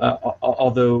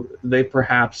 Although they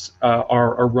perhaps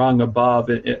are rung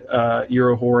above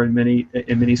Euro horror in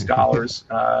many scholars'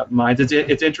 minds.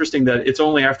 It's interesting that it's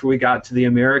only after we got to the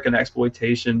American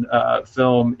exploitation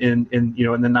film in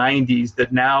the 90s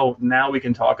that now we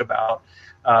can talk about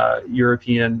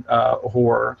European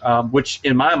horror, which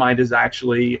in my mind is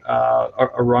actually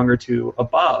a rung or two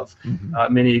above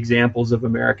many examples of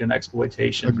American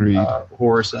exploitation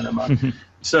horror cinema.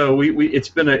 So it's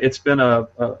been a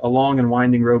long and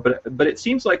winding road, but it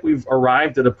seems like we've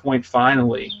arrived at a point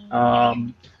finally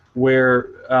where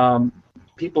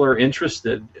people are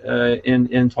interested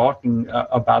in talking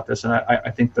about this, and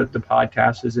I think that the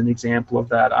podcast is an example of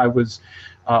that. I was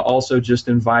also just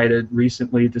invited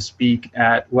recently to speak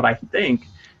at what I think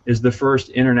is the first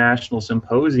international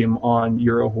symposium on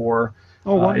Euro horror.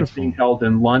 Oh, wonderful. It's being held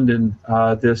in London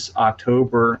this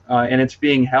October, and it's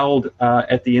being held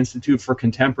at the Institute for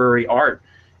Contemporary Art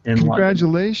in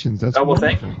Congratulations. London. That's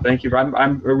wonderful. Thank you.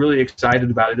 I'm really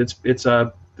excited about it. It's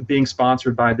being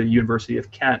sponsored by the University of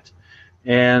Kent.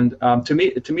 And to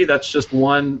me, that's just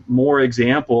one more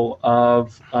example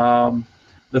of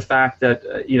the fact that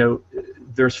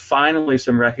there's finally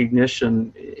some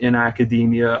recognition in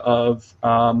academia of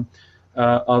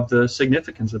the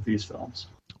significance of these films.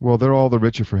 Well, they're all the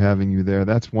richer for having you there.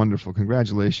 That's wonderful.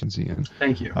 Congratulations, Ian.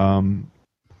 Thank you.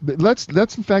 Let's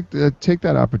in fact take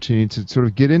that opportunity to sort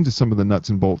of get into some of the nuts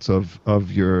and bolts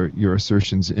of your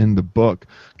assertions in the book.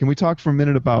 Can we talk for a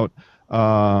minute about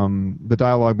the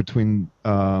dialogue between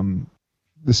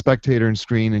the spectator and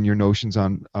screen and your notions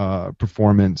on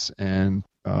performance and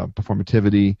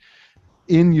performativity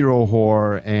in Euro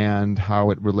horror and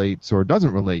how it relates or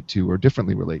doesn't relate to or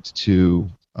differently relates to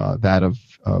that of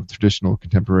traditional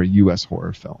contemporary U.S.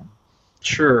 horror film?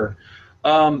 Sure.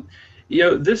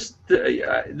 This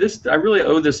I really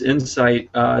owe this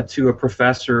insight to a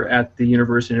professor at the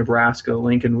University of Nebraska,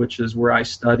 Lincoln, which is where I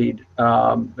studied,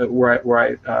 where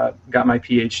I got my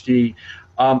PhD.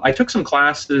 I took some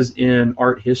classes in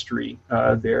art history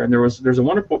there, and there's a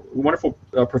wonderful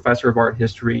professor of art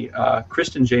history,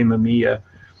 Kristen J. Mamiya,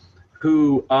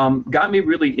 who got me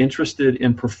really interested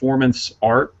in performance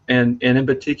art and in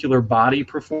particular body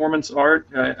performance art.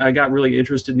 I got really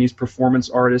interested in these performance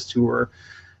artists who were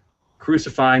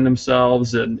crucifying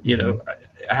themselves and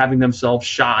having themselves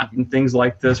shot and things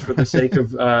like this for the sake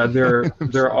of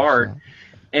their art.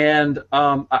 And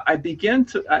I began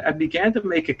to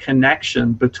make a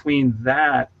connection between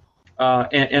that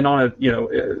and on a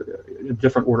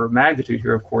different order of magnitude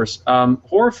here, of course,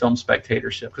 horror film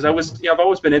spectatorship. Because I've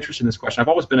always been interested in this question. I've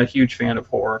always been a huge fan of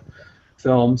horror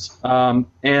films,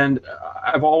 and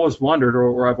I've always wondered,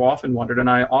 or I've often wondered, and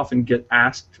I often get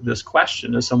asked this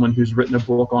question as someone who's written a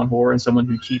book on horror and someone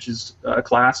who teaches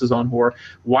classes on horror: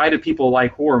 why do people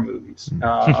like horror movies?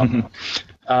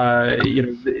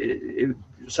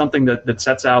 Something that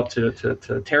sets out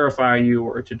to terrify you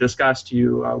or to disgust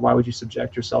you, why would you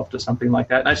subject yourself to something like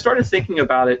that? And I started thinking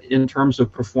about it in terms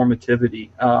of performativity.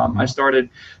 I started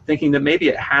thinking that maybe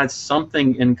it had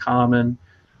something in common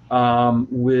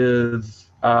with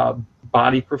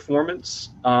body performance,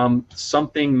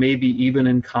 something maybe even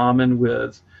in common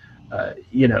with,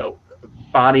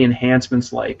 body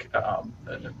enhancements like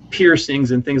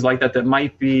piercings and things like that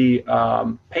might be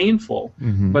painful,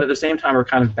 but at the same time are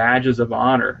kind of badges of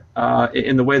honor,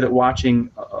 in the way that watching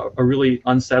a really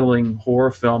unsettling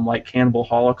horror film like Cannibal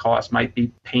Holocaust might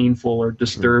be painful or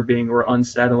disturbing or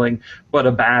unsettling, but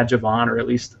a badge of honor, at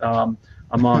least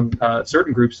among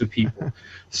certain groups of people.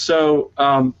 So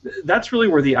that's really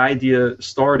where the idea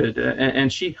started,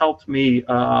 and she helped me.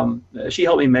 She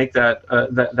helped me make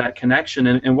that connection.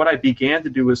 And what I began to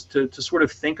do was to sort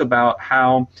of think about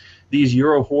how these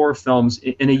Euro horror films,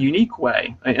 in a unique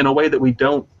way, in a way that we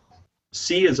don't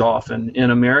see as often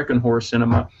in American horror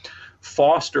cinema,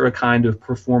 foster a kind of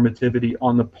performativity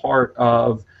on the part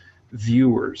of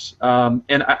viewers.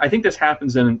 And I think this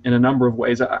happens in a number of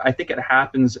ways. I think it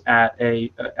happens at a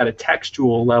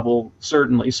textual level,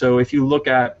 certainly. So if you look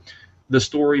at the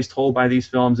stories told by these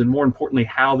films, and more importantly,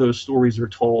 how those stories are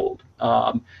told,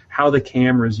 how the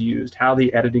camera's used, how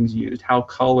the editing's used, how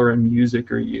color and music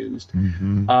are used.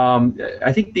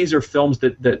 I think these are films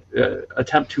that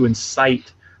attempt to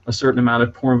incite a certain amount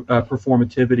of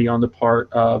performativity on the part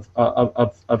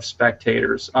of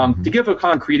spectators. To give a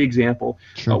concrete example,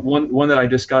 Sure. one that I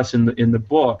discuss in the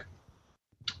book,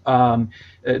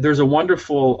 there's a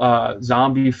wonderful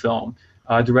zombie film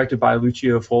directed by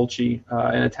Lucio Fulci,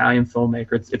 an Italian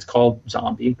filmmaker. It's called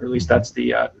Zombie, or at least that's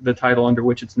the title under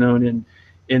which it's known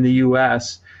in the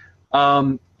U.S.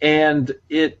 And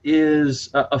it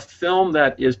is a film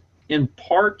that is in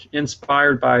part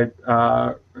inspired by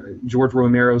George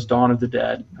Romero's Dawn of the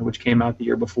Dead, which came out the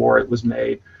year before it was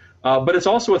made. But it's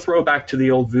also a throwback to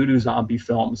the old voodoo zombie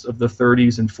films of the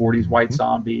 30s and 40s, White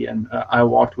Zombie and I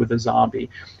Walked with a Zombie.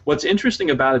 What's interesting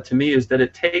about it to me is that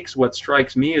it takes what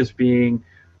strikes me as being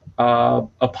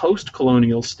a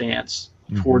post-colonial stance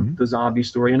toward the zombie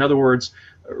story. In other words,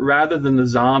 rather than the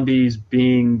zombies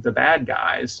being the bad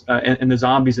guys, and the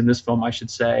zombies in this film, I should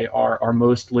say, are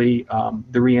mostly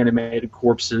the reanimated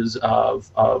corpses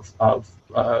of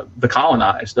the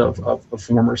colonized, of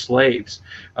former slaves,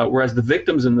 whereas the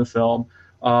victims in the film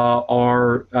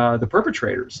are the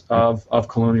perpetrators of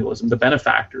colonialism, the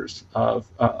benefactors of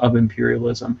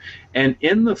imperialism. And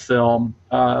in the film,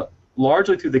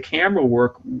 largely through the camera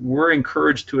work, we're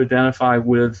encouraged to identify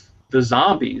with the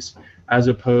zombies as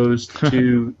opposed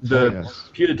to the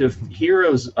putative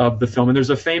heroes of the film. And there's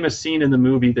a famous scene in the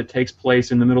movie that takes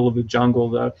place in the middle of the jungle.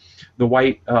 The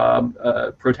white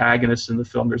protagonists in the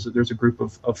film, there's a group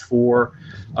of four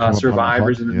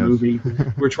survivors in the movie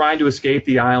who are trying to escape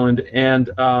the island, and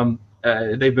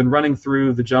they've been running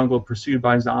through the jungle pursued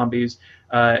by zombies.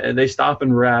 And they stop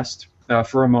and rest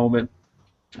for a moment.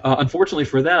 Unfortunately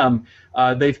for them,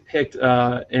 they've picked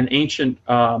an ancient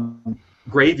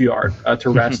graveyard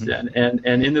to rest in, and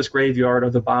in this graveyard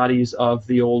are the bodies of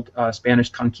the old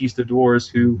Spanish conquistadors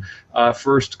who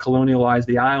first colonialized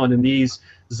the island, and these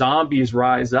zombies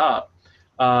rise up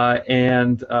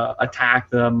and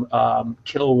attack them,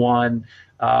 kill one,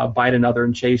 bite another,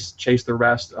 and chase the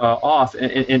rest off.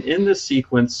 And in this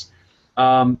sequence,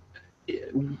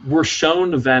 we're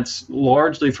shown events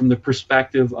largely from the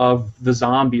perspective of the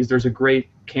zombies. There's a great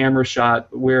camera shot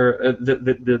where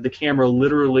the camera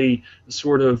literally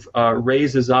sort of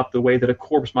raises up the way that a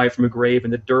corpse might from a grave,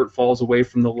 and the dirt falls away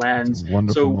from the lens.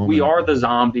 So we are the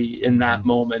zombie in that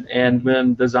moment. And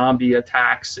when the zombie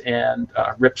attacks and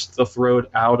rips the throat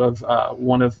out of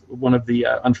one of the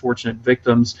unfortunate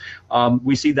victims,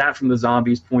 we see that from the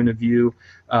zombie's point of view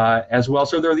as well.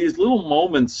 So there are these little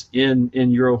moments in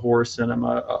Euro horror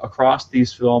cinema across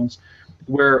these films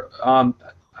where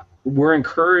we're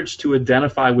encouraged to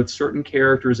identify with certain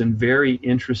characters in very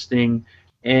interesting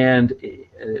and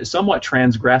somewhat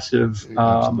transgressive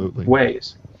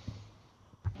ways.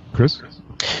 Chris?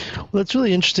 Well, it's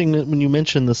really interesting that when you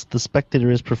mention this, the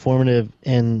spectator is performative,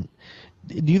 and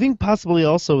do you think possibly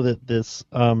also that this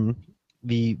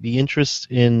the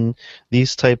interest in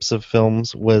these types of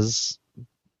films was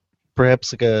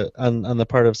perhaps like on the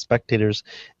part of spectators,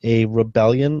 a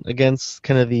rebellion against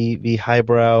kind of the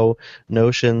highbrow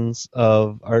notions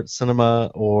of art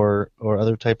cinema or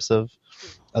other types of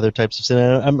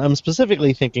cinema? I'm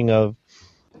specifically thinking of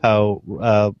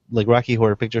how like Rocky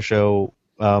Horror Picture Show,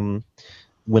 when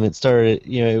it started,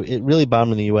 it really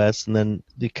bombed in the U.S. and then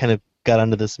it kind of got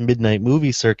onto this midnight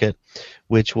movie circuit,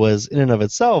 which was in and of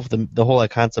itself the whole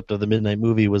concept of the midnight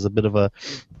movie was a bit of a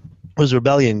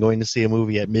rebellion, going to see a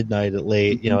movie at midnight at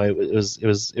late. It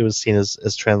was seen as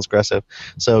transgressive.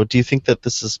 So do you think that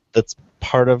that's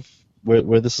part of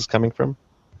where this is coming from?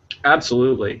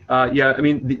 Absolutely. Yeah, I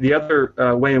mean, the other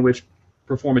way in which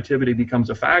performativity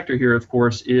becomes a factor here, of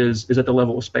course, is at the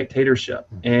level of spectatorship,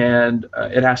 and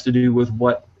it has to do with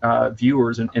what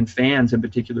viewers and fans in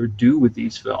particular do with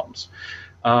these films.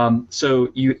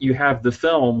 So you have the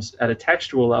films at a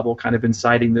textual level kind of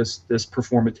inciting this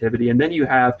performativity, and then you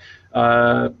have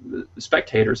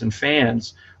spectators and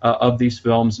fans of these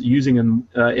films using them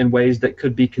in ways that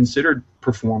could be considered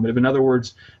performative. In other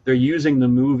words, they're using the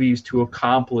movies to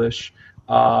accomplish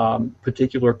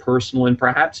particular personal and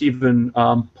perhaps even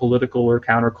political or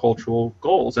countercultural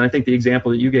goals. And I think the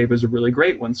example that you gave is a really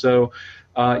great one. So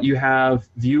you have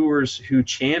viewers who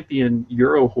champion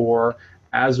Euro horror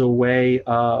as a way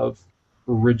of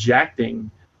rejecting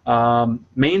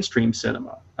mainstream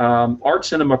cinema. Art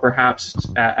cinema perhaps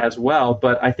as well,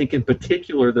 but I think in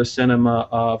particular the cinema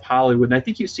of Hollywood. And I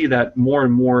think you see that more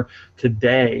and more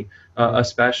today,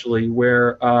 especially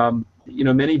where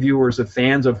many viewers of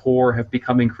fans of horror have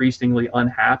become increasingly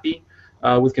unhappy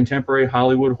with contemporary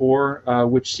Hollywood horror,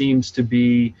 which seems to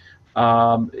be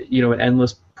an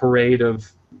endless parade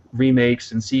of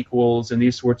remakes and sequels and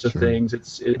these sorts of things.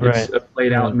 It's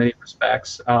played out in many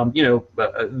respects.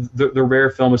 The rare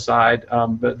film aside,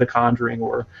 The Conjuring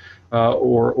or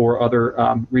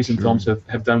other recent films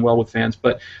have done well with fans.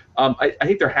 But I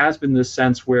think there has been this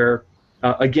sense where,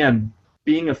 again,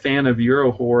 being a fan of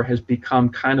Euro horror has become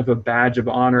kind of a badge of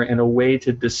honor and a way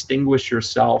to distinguish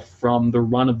yourself from the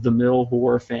run-of-the-mill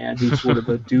horror fan who's sort of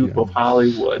a dupe of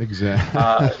Hollywood,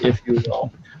 if you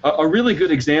will. A really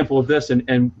good example of this,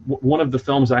 and one of the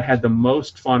films I had the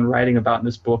most fun writing about in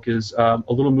this book is a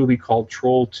little movie called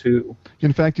Troll 2.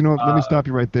 In fact, let me stop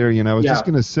you right there. I was just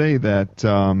going to say that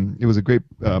it was a great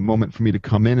moment for me to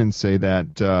come in and say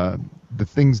that the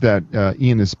things that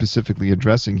Ian is specifically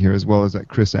addressing here, as well as that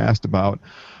Chris asked about,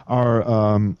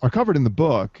 are covered in the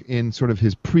book in sort of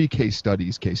his case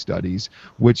studies,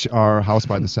 which are House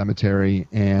by the Cemetery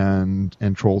and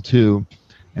Troll 2,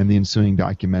 and the ensuing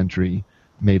documentary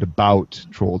made about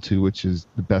Troll 2, which is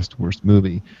the best worst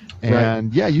movie.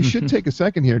 And you should take a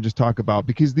second here and just talk about,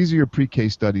 because these are your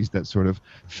case studies that sort of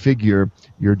figure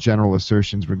your general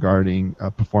assertions regarding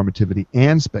performativity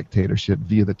and spectatorship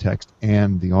via the text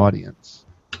and the audience.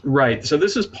 Right. So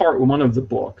this is part one of the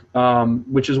book,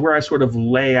 which is where I sort of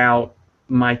lay out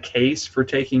my case for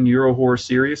taking Euro horror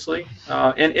seriously,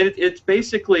 and it's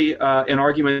basically an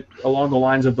argument along the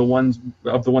lines of the one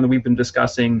that we've been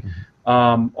discussing,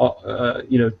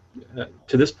 to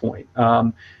this point,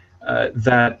 that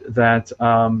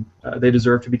they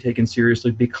deserve to be taken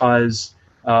seriously because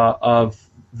of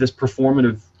this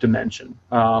performative dimension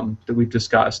that we've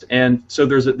discussed. And so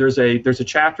there's a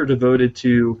chapter devoted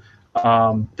to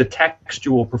the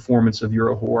textual performance of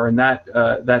Euro horror, and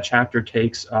that chapter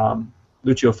takes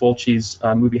Lucio Fulci's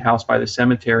movie House by the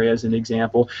Cemetery as an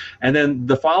example. And then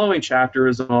the following chapter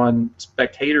is on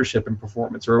spectatorship and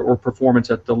performance, or performance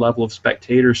at the level of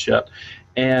spectatorship.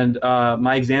 And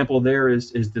my example there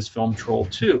is this film Troll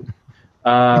 2,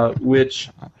 which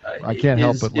I can't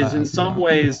help but laugh, is in some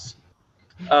ways,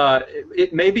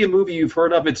 it may be a movie you've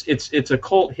heard of. It's a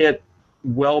cult hit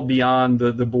well beyond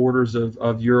the borders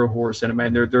of Euro horror cinema.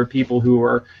 And there are people who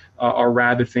are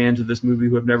rabid fans of this movie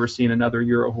who have never seen another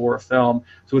Euro horror film.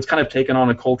 So it's kind of taken on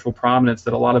a cultural prominence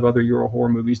that a lot of other Euro horror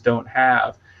movies don't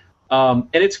have. And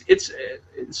it's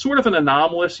sort of an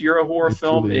anomalous Euro horror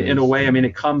film in a way. I mean,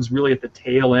 it comes really at the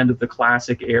tail end of the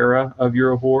classic era of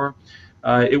Euro horror.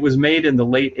 It was made in the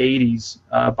late 80s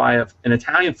by an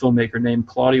Italian filmmaker named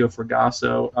Claudio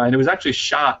Fragasso, and it was actually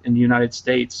shot in the United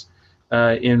States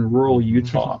in rural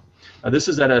Utah. This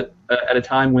is at a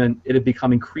time when it had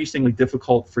become increasingly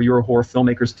difficult for Euro horror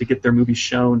filmmakers to get their movies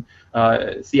shown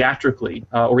theatrically,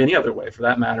 or any other way for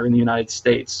that matter, in the United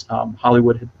States.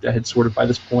 Hollywood had sort of by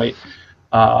this point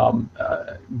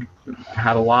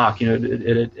had a lock.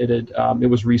 It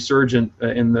was resurgent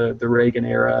in the Reagan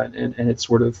era, and it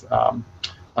sort of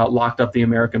locked up the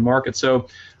American market. So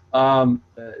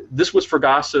this was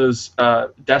Fragasso's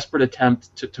desperate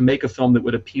attempt to make a film that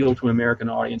would appeal to an American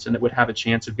audience and that would have a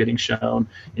chance of getting shown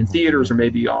in theaters or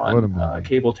maybe on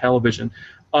cable television.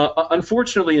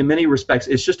 Unfortunately, in many respects,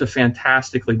 it's just a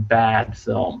fantastically bad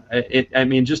film. I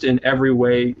mean, just in every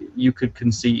way you could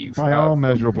conceive. By all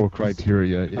measurable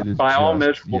criteria, it is. By all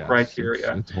measurable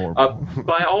criteria. It's horrible.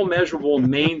 By all measurable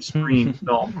mainstream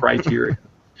film criteria.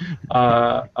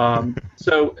 But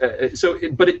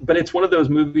it's one of those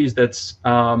movies that's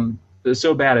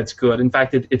so bad it's good. In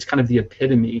fact, it's kind of the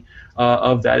epitome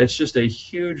of that. It's just a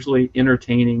hugely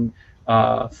entertaining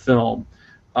film,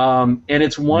 and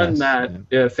it's one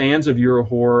that fans of Euro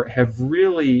horror have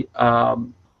really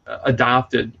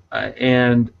adopted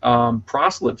and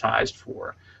proselytized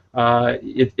for.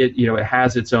 It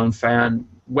has its own fan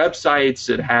websites.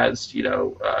 It has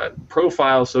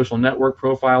profiles, social network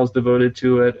profiles devoted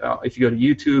to it. If you go to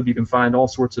YouTube, you can find all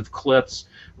sorts of clips,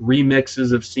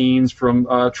 remixes of scenes from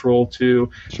Troll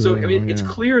 2. Sure, so I mean, it's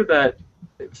clear that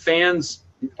fans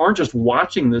aren't just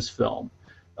watching this film;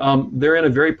 they're in a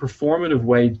very performative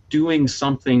way doing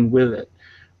something with it.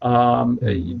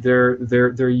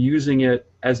 They're using it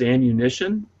as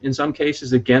ammunition in some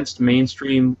cases against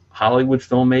mainstream Hollywood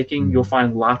filmmaking. You'll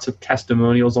find lots of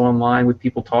testimonials online with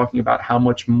people talking about how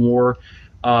much more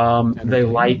they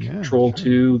like Troll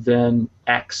 2 than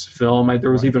X film.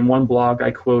 There was even one blog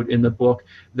I quote in the book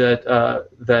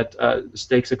that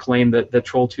stakes a claim that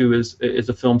Troll 2 is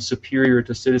a film superior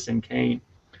to Citizen Kane.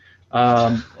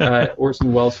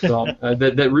 Orson Welles film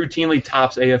that routinely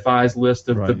tops AFI's list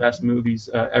of the best movies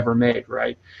ever made,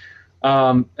 right?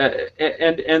 And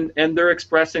they're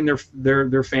expressing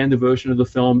their fan devotion to the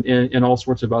film in all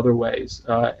sorts of other ways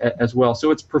as well. So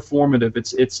it's performative.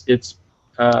 It's it's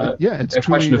a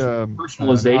question of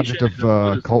personalization. An object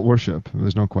of cult worship.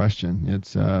 There's no question.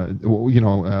 It's in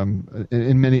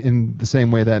the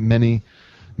same way that many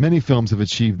films have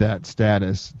achieved that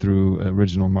status through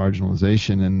original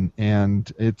marginalization,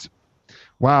 and it's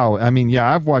wow. I mean,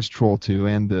 yeah, I've watched Troll 2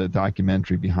 and the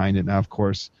documentary behind it. Now, of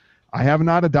course, I have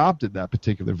not adopted that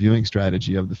particular viewing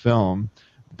strategy of the film,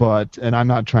 and I'm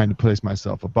not trying to place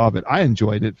myself above it. I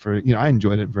enjoyed it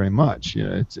very much.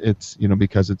 It's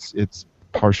because it's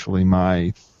partially my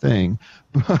thing,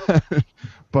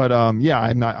 but I'm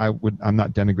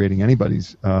not denigrating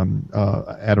anybody's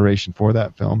adoration for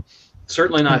that film.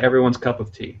 Certainly not everyone's cup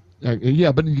of tea.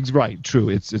 Yeah, but it's right, true.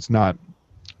 It's not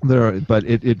there, but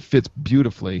it fits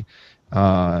beautifully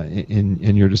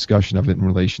in your discussion of it in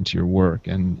relation to your work,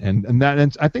 and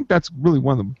I think that's really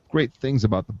one of the great things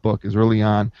about the book is early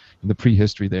on in the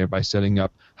prehistory there by setting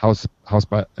up House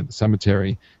by the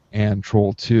Cemetery and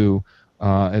Troll 2.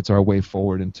 It's our way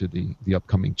forward into the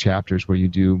upcoming chapters where you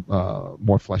do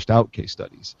more fleshed out case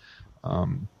studies.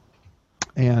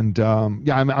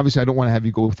 Obviously I don't want to have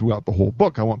you go throughout the whole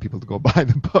book. I want people to go buy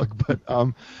the book. But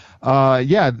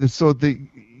so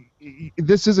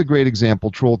this is a great example,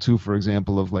 Troll 2, for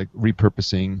example, of like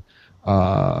repurposing,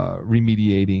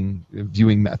 remediating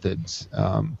viewing methods.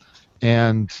 I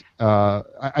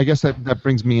guess that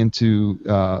brings me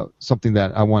into something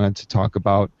that I wanted to talk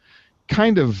about,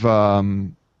 kind of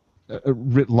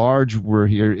writ large. We're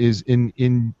here is in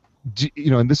and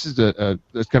this is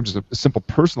it's kind of just a simple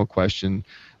personal question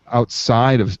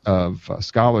outside of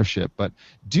scholarship, but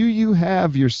do you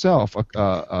have yourself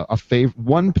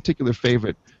one particular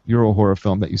favorite Euro horror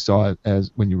film that you saw as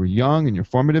when you were young in your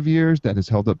formative years that has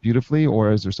held up beautifully,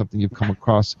 or is there something you've come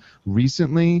across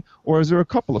recently, or is there a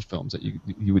couple of films that you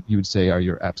would say are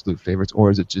your absolute favorites,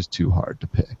 or is it just too hard to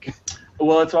pick?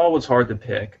 Well, it's always hard to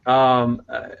pick.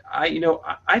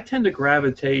 I tend to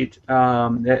gravitate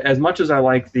as much as I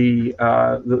like the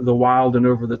wild and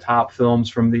over the top films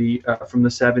from the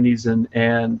 70s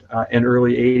and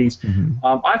early 80s. Mm-hmm.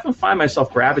 I often find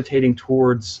myself gravitating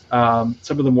towards some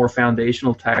of the more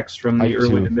foundational texts from the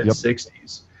early to mid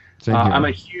 60s. I'm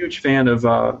a huge fan of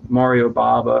Mario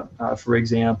Bava, for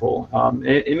example.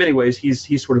 In many ways,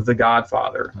 he's sort of the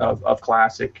godfather of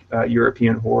classic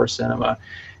European horror cinema.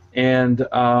 And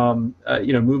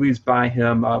movies by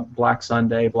him, Black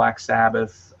Sunday, Black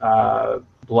Sabbath,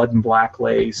 Blood and Black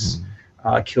Lace,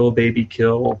 Kill Baby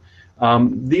Kill.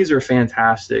 These are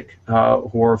fantastic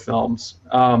horror films.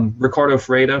 Ricardo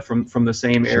Freda from the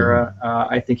same era.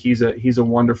 I think he's a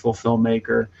wonderful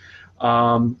filmmaker.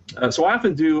 So I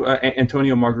often do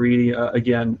Antonio Margheriti,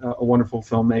 again, a wonderful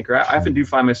filmmaker. I often do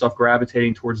find myself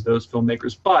gravitating towards those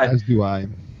filmmakers. But as do I.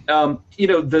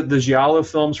 The Giallo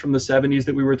films from the 70s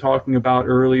that we were talking about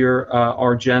earlier,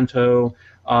 Argento.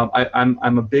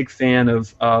 I'm a big fan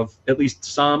of at least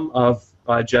some of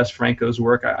Jess Franco's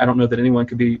work. I don't know that anyone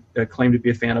could be claimed to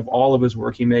be a fan of all of his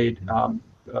work. He made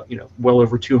well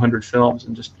over 200 films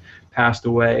and just passed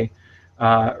away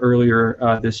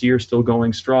earlier this year, still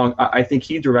going strong. I think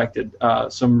he directed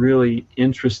some really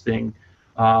interesting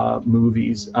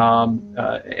movies,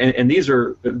 and these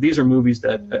are movies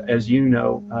that, as you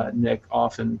know, Nick,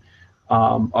 often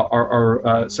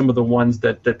are some of the ones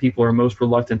that people are most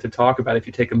reluctant to talk about. If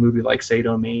you take a movie like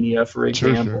Sadomania, for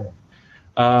example,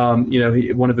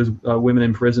 sure. One of his women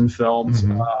in prison films,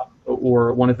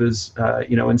 or one of his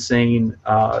insane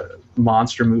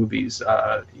monster movies,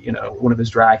 one of his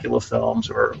Dracula films,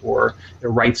 or The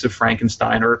Rites of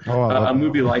Frankenstein, or a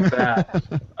movie like that.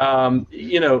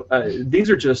 These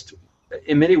are just,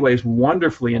 in many ways,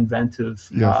 wonderfully inventive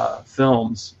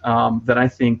films that I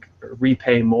think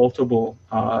repay multiple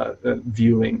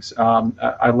viewings.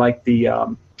 I like the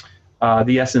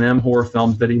S&M horror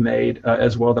films that he made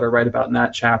as well, that I write about in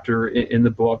that chapter in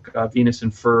the book, Venus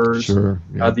and Furs,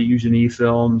 the Eugenie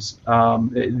films.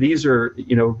 These are,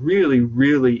 really,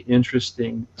 really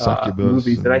interesting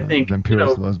movies that I think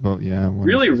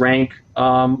really rank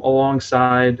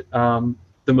alongside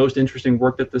the most interesting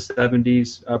work that the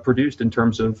 70s produced in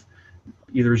terms of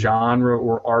either genre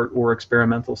or art or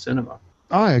experimental cinema.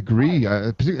 I agree.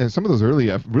 Some of those really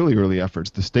early efforts,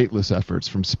 the stateless efforts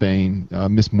from Spain,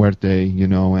 Miss Muerte,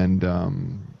 and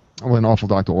an Awful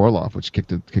Dr. Orloff, which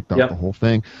kicked off the whole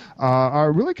thing,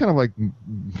 are really kind of like.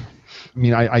 I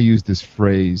mean, I use this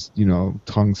phrase,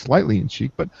 tongue slightly in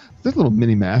cheek, but they're little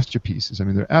mini masterpieces. I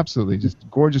mean, they're absolutely just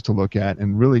gorgeous to look at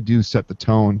and really do set the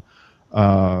tone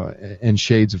and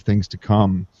shades of things to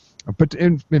come. But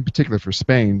in particular for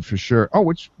Spain, for sure. Oh,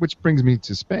 which brings me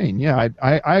to Spain. Yeah,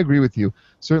 I agree with you.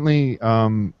 Certainly,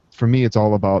 for me, it's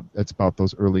about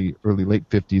those late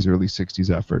 50s, early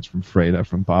 60s efforts from Freda,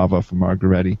 from Bava, from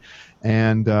Margaretti,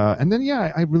 and then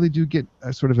I really do get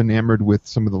sort of enamored with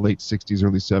some of the late 60s,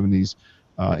 early 70s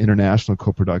international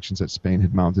co-productions that Spain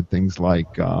had mounted, things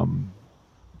like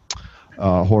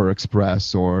Horror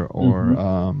Express or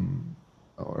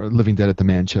Living Dead at the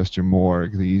Manchester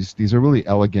Morgue. These are really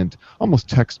elegant, almost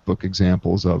textbook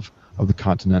examples of the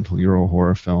continental Euro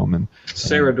horror film. And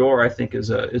Serrador, I think, is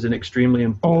an extremely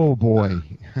important. Oh boy,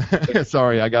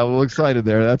 sorry, I got a little excited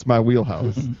there. That's my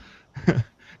wheelhouse.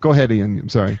 Go ahead, Ian. I'm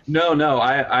sorry. No.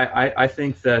 I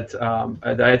think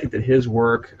that his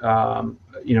work,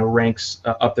 ranks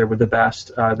up there with the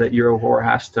best that Euro horror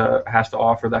has to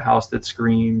offer. The House That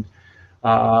Screamed.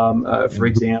 For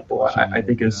example, I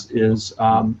think is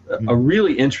a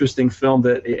really interesting film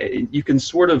that you can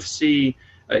sort of see,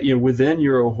 within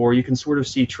Euro horror, you can sort of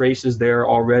see traces there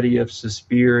already of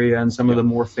Suspiria and some of the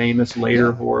more famous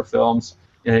later horror films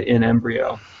in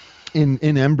Embryo.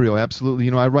 In Embryo, absolutely.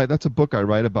 That's a book I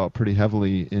write about pretty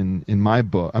heavily in my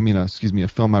book. I mean, a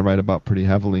film I write about pretty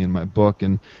heavily in my book,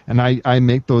 and I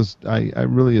make those. I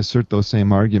really assert those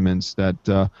same arguments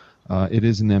that. It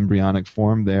is an embryonic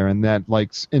form there, and that,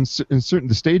 like, in certain,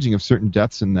 the staging of certain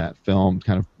deaths in that film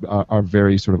kind of are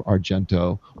very sort of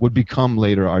Argento, would become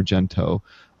later Argento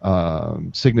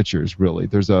signatures. Really,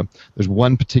 there's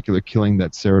one particular killing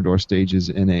that Serrador stages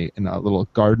in a little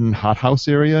garden hothouse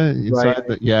area inside.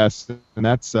 Right. Yes, and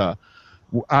that's. I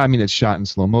mean, it's shot in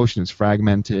slow motion. It's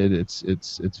fragmented.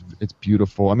 It's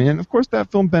beautiful. I mean, and of course,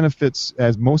 that film benefits,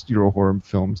 as most Euro horror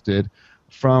films did,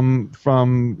 from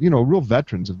real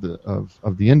veterans of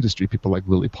the industry. People like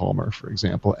Lily Palmer, for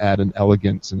example, add an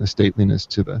elegance and a stateliness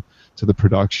to the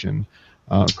production.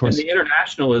 Of course, and the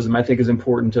internationalism, I think, is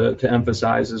important to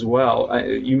emphasize as well.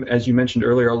 As you mentioned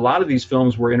earlier, a lot of these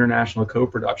films were international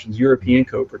co-productions, European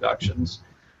co-productions,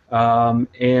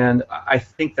 and I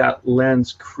think that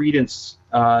lends credence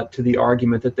to the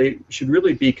argument that they should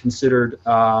really be considered.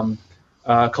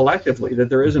 Collectively, that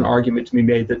there is an argument to be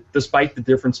made that despite the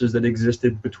differences that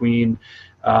existed between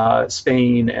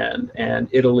Spain and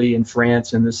Italy and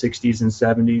France in the 60s and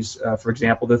 70s, for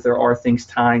example, that there are things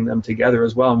tying them together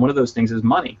as well. And one of those things is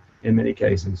money in many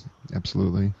cases.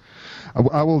 Absolutely.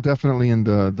 I will definitely, in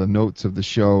the notes of the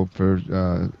show, for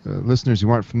listeners who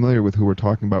aren't familiar with who we're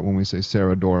talking about when we say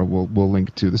Serrador, we'll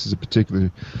link to. This is a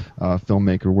particular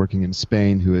filmmaker working in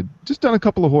Spain who had just done a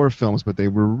couple of horror films, but they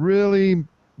were really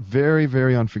very,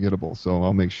 very unforgettable. So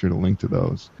I'll make sure to link to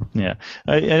those. Yeah,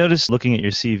 I noticed looking at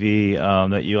your CV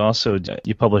that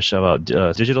you published about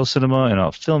digital cinema and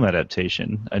about film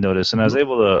adaptation. I noticed, and I was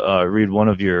able to read one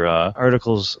of your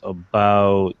articles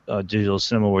about digital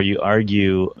cinema where you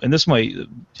argue, and this might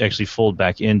actually fold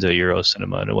back into Euro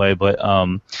cinema in a way, but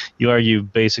you argue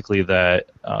basically that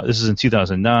this is in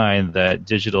 2009 that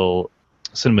digital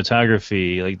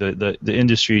cinematography, like the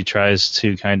industry tries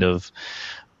to kind of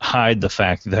hide the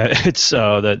fact that it's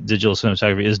that digital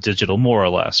cinematography is digital, more or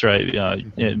less, right?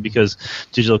 Because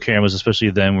digital cameras,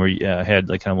 especially then, were had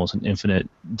like almost an infinite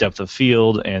depth of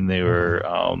field, and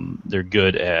they're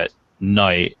good at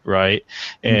night, right?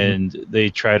 And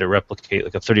they try to replicate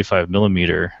like a 35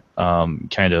 millimeter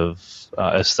kind of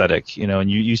aesthetic, and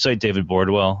you cite David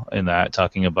Bordwell in that,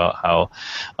 talking about how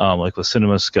like with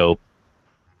CinemaScope,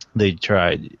 they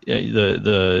tried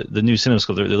the new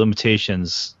CinemaScope, the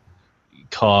limitations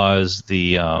cause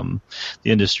the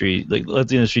industry, like, let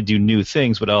the industry do new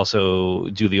things, but also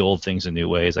do the old things in new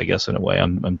ways. I guess in a way,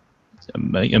 I'm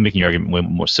making your argument way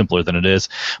more simpler than it is.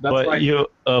 That's but right. you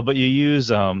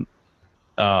use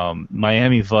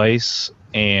Miami Vice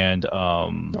and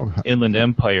Inland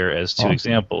Empire as two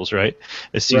examples, right?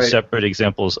 As two separate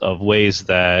examples of ways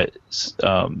that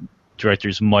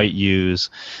directors might use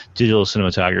digital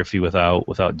cinematography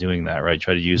without doing that, right?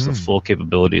 Try to use the full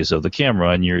capabilities of the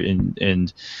camera,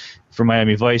 and for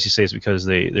Miami Vice, you say it's because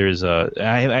there's I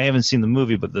haven't seen the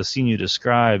movie, but the scene you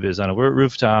describe is on a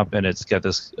rooftop, and it's got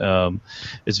this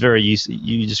it's very,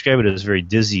 you describe it as very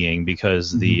dizzying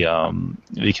because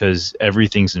because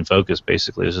everything's in focus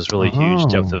basically. There's this really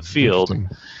huge depth of field, and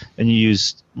you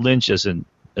use Lynch as an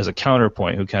as a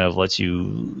counterpoint who kind of lets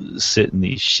you sit in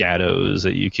these shadows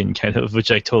that you can kind of,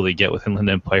 which I totally get with Inland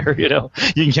Empire, you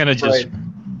can kind of just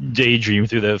daydream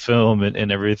through that film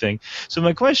and everything. So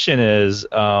my question is,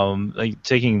 like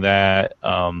taking that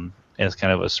as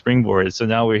kind of a springboard. So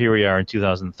now here we are in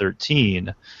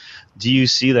 2013. Do you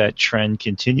see that trend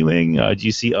continuing? Do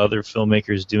you see other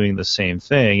filmmakers doing the same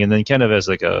thing? And then kind of as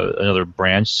like another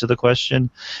branch to the question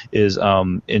is,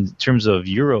 in terms of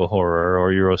Euro horror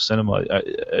or Euro cinema,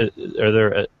 are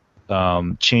there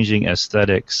changing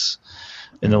aesthetics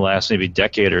in the last maybe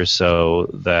decade or so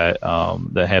that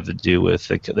have to do with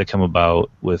that come about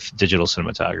with digital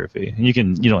cinematography? And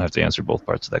you don't have to answer both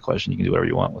parts of that question. You can do whatever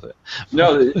you want with it.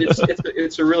 No,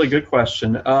 it's a really good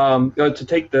question. To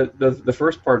take the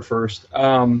first part first.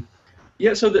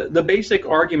 Yeah, so the basic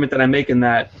argument that I make in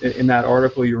that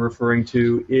article you're referring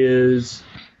to is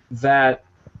that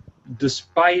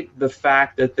despite the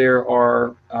fact that there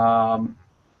are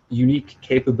unique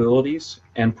capabilities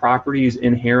and properties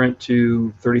inherent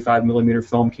to 35 millimeter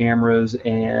film cameras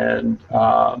and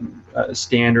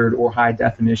standard or high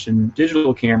definition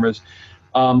digital cameras,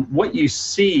 what you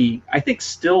see, I think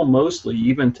still mostly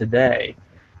even today,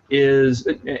 is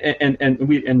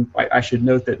and I should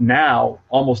note that now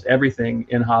almost everything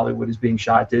in Hollywood is being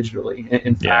shot digitally.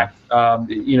 In fact,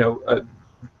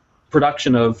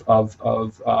 production of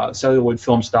celluloid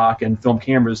film stock and film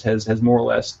cameras has more or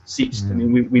less ceased. I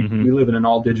mean, we live in an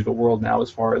all digital world now as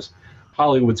far as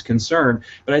Hollywood's concerned.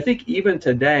 But I think even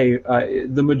today,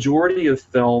 the majority of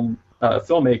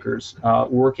filmmakers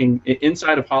working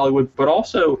inside of Hollywood, but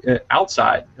also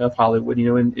outside of Hollywood,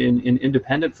 in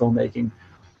independent filmmaking,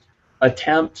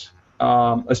 attempt,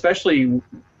 especially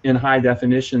in high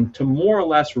definition, to more or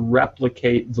less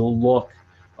replicate the look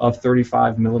of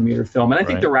 35 millimeter film. And I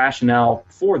think the rationale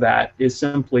for that is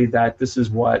simply that this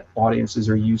is what audiences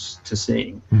are used to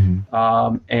seeing.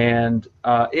 And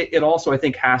it also, I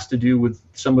think, has to do with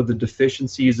some of the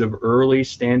deficiencies of early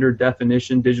standard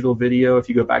definition digital video. If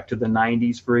you go back to the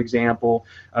 90s, for example,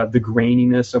 the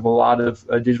graininess of a lot of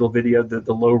digital video,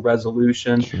 the low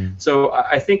resolution. So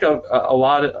I think a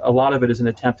lot of it is an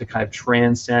attempt to kind of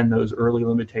transcend those early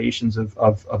limitations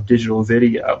of digital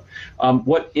video.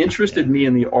 What interested me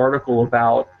in the article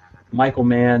about Michael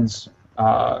Mann's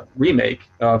remake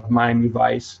of Miami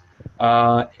Vice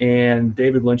and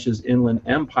David Lynch's Inland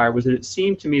Empire was that it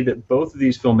seemed to me that both of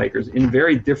these filmmakers, in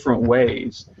very different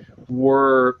ways,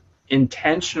 were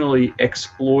intentionally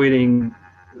exploiting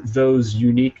those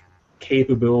unique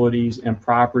capabilities and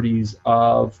properties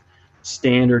of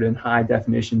standard and high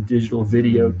definition digital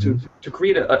video to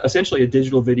create essentially a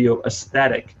digital video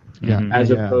aesthetic, as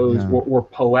opposed or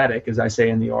poetic, as I say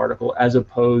in the article, as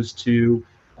opposed to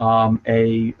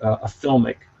a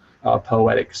filmic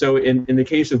poetic. So in the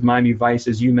case of Miami Vice,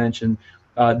 as you mentioned,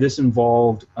 this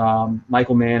involved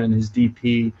Michael Mann and his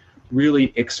DP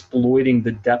really exploiting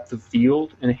the depth of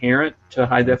field inherent to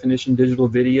high definition digital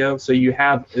video. So you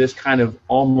have this kind of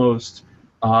almost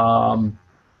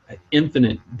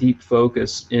infinite deep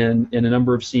focus in a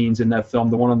number of scenes in that film.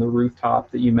 The one on the rooftop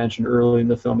that you mentioned earlier in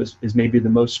the film is maybe the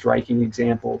most striking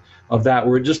example of that,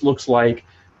 where it just looks like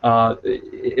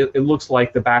it looks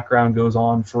like the background goes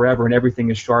on forever and everything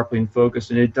is sharply in focus,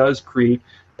 and it does create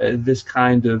this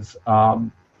kind of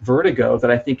vertigo that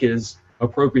I think is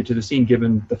appropriate to the scene,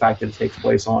 given the fact that it takes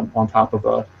place on top of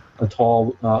a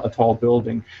tall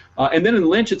building. And then in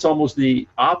Lynch, it's almost the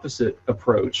opposite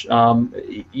approach.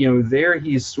 There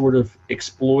he's sort of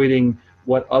exploiting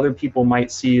what other people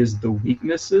might see as the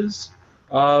weaknesses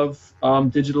of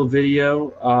digital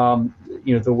video.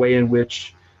 The way in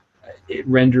which it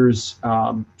renders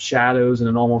shadows in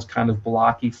an almost kind of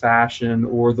blocky fashion,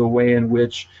 or the way in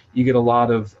which you get a lot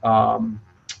of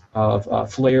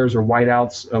flares or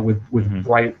whiteouts with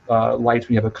bright lights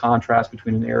when you have a contrast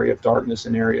between an area of darkness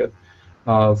and an area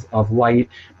of light.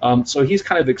 So he's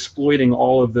kind of exploiting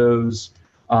all of those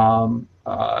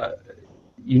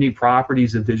unique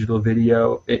properties of digital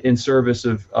video in service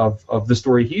of the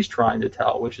story he's trying to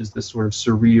tell, which is this sort of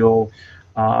surreal,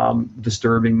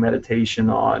 disturbing meditation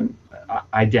on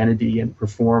identity and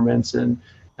performance and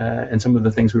some of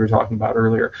the things we were talking about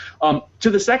earlier. To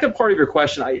the second part of your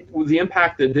question, the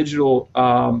impact that digital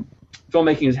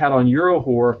filmmaking has had on Euro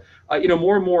horror,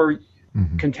 more and more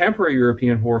contemporary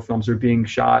European horror films are being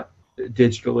shot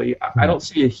digitally. I don't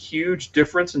see a huge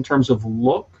difference in terms of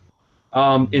look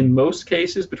in most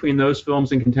cases between those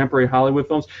films and contemporary Hollywood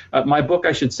films. My book,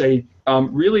 I should say,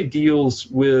 really deals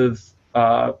with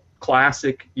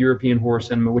classic European horror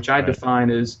cinema, which I define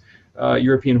as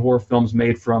European horror films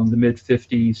made from the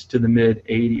mid-50s to the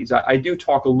mid-80s. I do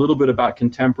talk a little bit about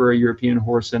contemporary European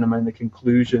horror cinema in the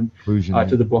conclusion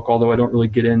to the book, although I don't really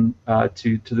get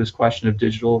into to this question of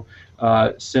digital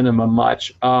cinema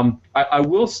much. I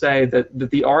will say that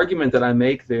the argument that I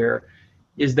make there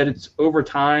is that it's over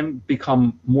time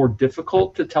become more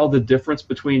difficult to tell the difference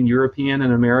between European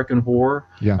and American horror.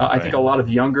 Yeah, I think a lot of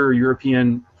younger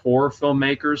European horror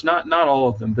filmmakers, not all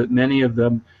of them, but many of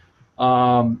them,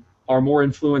 are more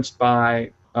influenced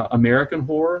by American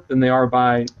horror than they are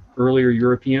by earlier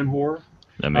European horror.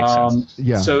 That makes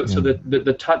sense. So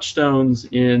the touchstones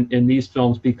in these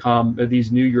films become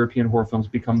these new European horror films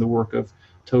become the work of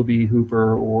Tobe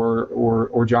Hooper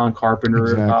or John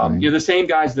Carpenter. Exactly. The same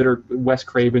guys that are Wes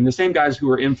Craven, the same guys who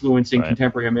are influencing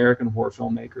contemporary American horror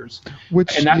filmmakers.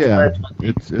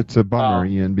 It's a bummer,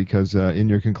 Ian, because in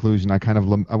your conclusion, I kind of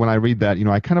when I read that,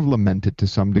 I kind of lament it to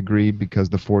some degree because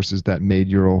the forces that made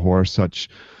Euro horror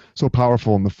so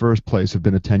powerful in the first place have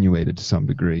been attenuated to some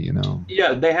degree,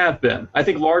 Yeah, they have been. I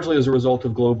think largely as a result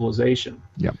of globalization.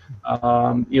 Yeah.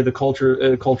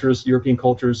 The European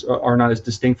cultures are not as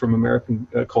distinct from American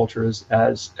cultures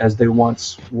as they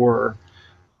once were.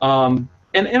 And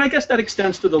I guess that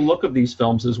extends to the look of these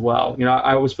films as well.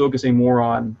 I was focusing more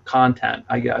on content,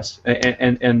 I guess,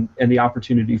 and the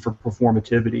opportunity for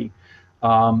performativity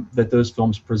that those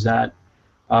films present.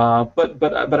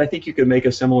 But I think you could make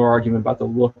a similar argument about the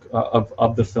look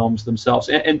of the films themselves,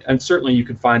 and certainly you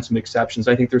could find some exceptions.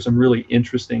 I think there's some really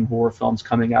interesting horror films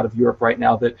coming out of Europe right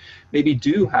now that maybe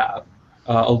do have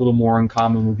a little more in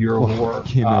common with Euro horror.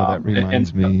 That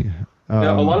reminds me.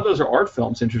 A lot of those are art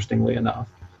films, interestingly enough.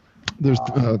 There's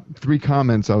three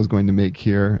comments I was going to make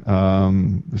here,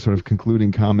 sort of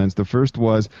concluding comments. The first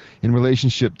was in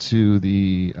relationship to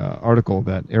the article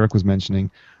that Eric was mentioning.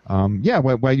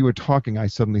 While you were talking, I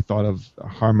suddenly thought of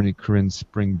Harmony Korine's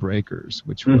Spring Breakers,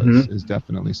 which is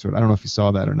definitely I don't know if you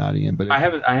saw that or not, Ian, but I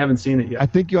haven't seen it yet. I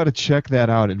think you ought to check that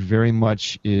out. It very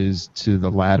much is to the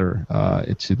latter,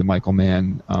 to the Michael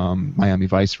Mann Miami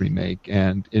Vice remake,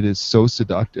 and it is so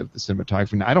seductive, the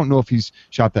cinematography. Now, I don't know if he's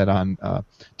shot that on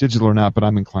digital or not, but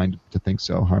I'm inclined to think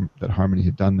so, that Harmony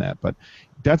had done that. But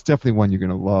that's definitely one you're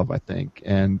going to love, I think.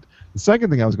 And the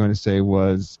second thing I was going to say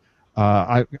was,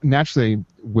 I naturally,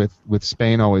 with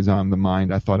Spain always on the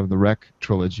mind, I thought of the Rec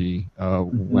trilogy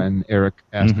when Eric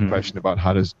asked the question about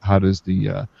how does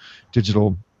the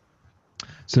digital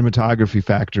cinematography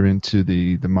factor into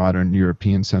the modern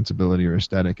European sensibility or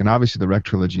aesthetic. And obviously the Rec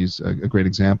trilogy is a great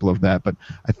example of that. But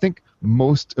I think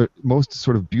most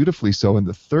sort of beautifully so in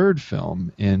the third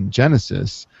film, in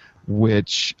Genesis,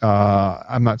 which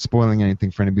I'm not spoiling anything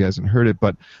for anybody who hasn't heard it,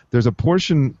 but there's a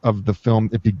portion of the film,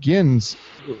 it begins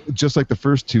just like the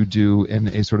first two do in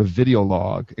a sort of video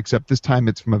log, except this time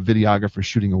it's from a videographer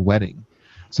shooting a wedding.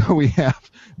 So we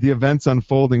have the events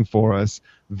unfolding for us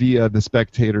via the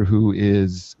spectator who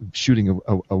is shooting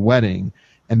a wedding.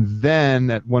 And then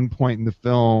at one point in the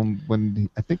film, when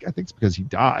I think it's because he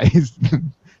dies,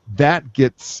 that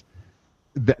gets...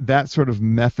 That sort of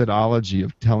methodology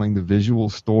of telling the visual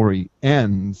story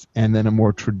ends, and then a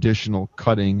more traditional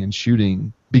cutting and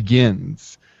shooting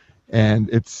begins. And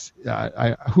it's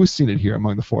who's seen it here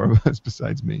among the four of us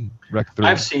besides me? Rec 3.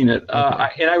 I've seen it,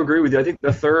 and I agree with you. I think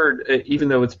the third, even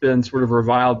though it's been sort of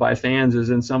reviled by fans, is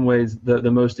in some ways the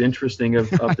most interesting of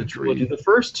the trilogy. The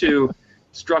first two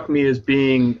struck me as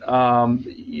being,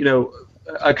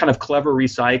 a kind of clever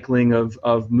recycling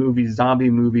of movies, zombie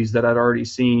movies that I'd already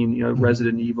seen,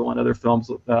 Resident Evil and other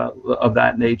films of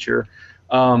that nature.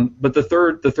 But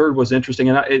the third was interesting.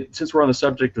 And since we're on the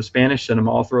subject of Spanish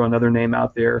cinema, I'll throw another name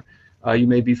out there you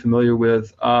may be familiar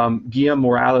with. Guillermo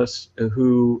Morales,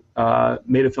 who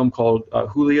made a film called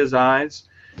Julia's Eyes,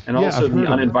 and also The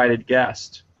Uninvited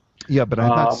Guest. Yeah, but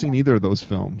I've not seen either of those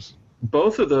films.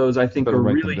 Both of those, I think, are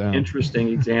really interesting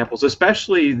examples,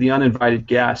 especially The Uninvited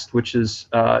Guest, which is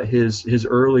his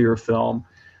earlier film.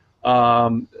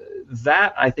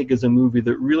 That, I think, is a movie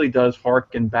that really does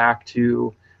harken back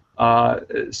to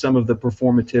some of the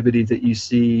performativity that you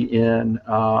see in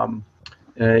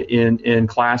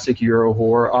classic Euro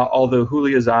horror, although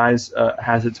Julia's Eyes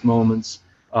has its moments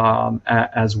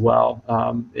as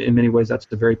well. In many ways, that's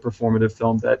a very performative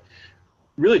film that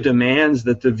really demands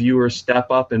that the viewer step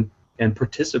up and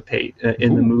participate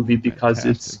in the movie, because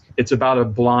it's about a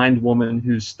blind woman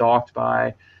who's stalked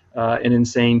by an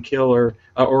insane killer,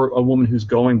 or a woman who's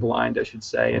going blind, I should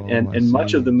say, and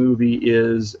much of the movie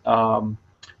is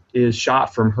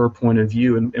shot from her point of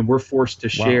view, and we're forced to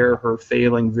share her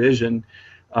failing vision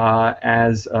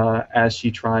as she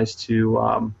tries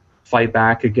to fight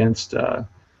back against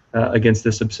against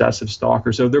this obsessive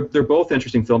stalker. So they're both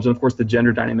interesting films, and of course the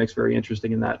gender dynamic's very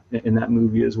interesting in that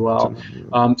movie as well.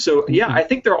 So yeah, I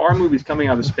think there are movies coming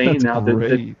out of Spain now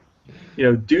that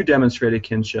do demonstrate a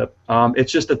kinship.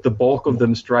 It's just that the bulk of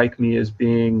them strike me as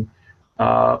being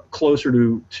closer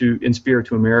to in spirit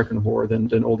to American horror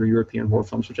than older European horror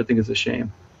films, which I think is a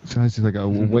shame. Sounds like a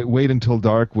wait until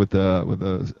dark with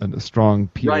a strong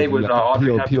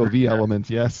POV element.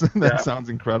 Yes, that sounds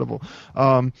incredible.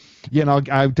 And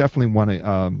I definitely want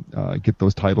to get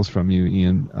those titles from you,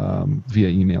 Ian, via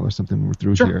email or something when we're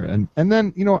through here. And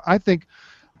then I think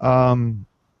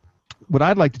what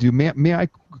I'd like to do, may I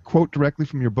quote directly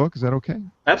from your book? Is that okay?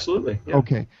 Absolutely. Yeah.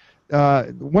 Okay.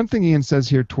 One thing Ian says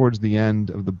here towards the end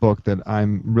of the book that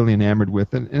I'm really enamored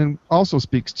with, and also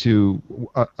speaks to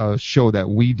a show that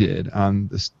we did on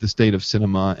the state of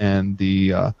cinema and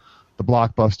the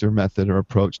blockbuster method or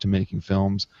approach to making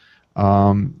films.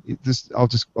 I'll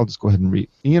just go ahead and read.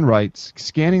 Ian writes,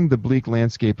 scanning the bleak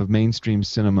landscape of mainstream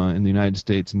cinema in the United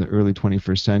States in the early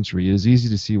 21st century, it is easy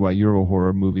to see why Euro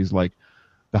horror movies like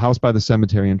The House by the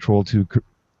Cemetery and Troll 2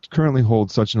 currently hold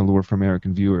such an allure for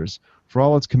American viewers. For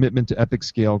all its commitment to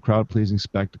epic-scale, crowd-pleasing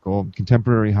spectacle,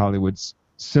 contemporary Hollywood's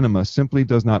cinema simply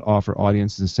does not offer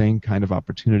audiences the same kind of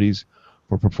opportunities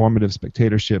for performative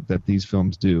spectatorship that these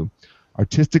films do.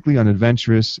 Artistically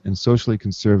unadventurous and socially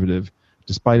conservative,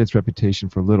 despite its reputation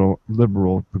for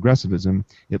liberal progressivism,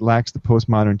 it lacks the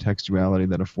postmodern textuality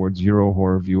that affords Euro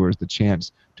horror viewers the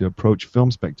chance to approach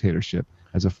film spectatorship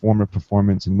as a form of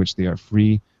performance in which they are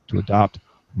free to adopt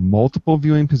multiple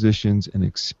viewing positions and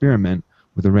experiment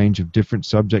with a range of different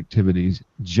subjectivities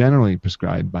generally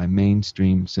prescribed by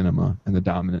mainstream cinema and the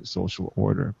dominant social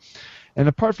order. And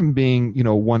apart from being,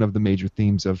 one of the major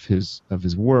themes of his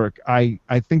work, I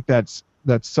think that's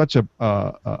such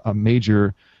a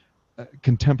major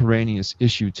contemporaneous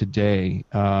issue today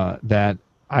that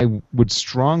I would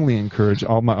strongly encourage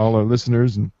all our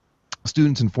listeners and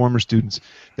students and former students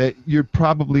that you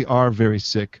probably are very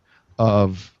sick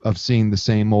of seeing the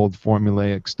same old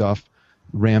formulaic stuff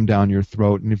rammed down your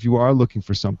throat. And if you are looking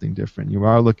for something different, you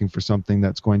are looking for something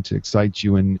that's going to excite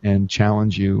you and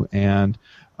challenge you and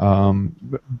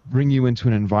bring you into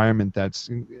an environment that's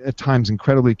at times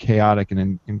incredibly chaotic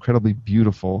and incredibly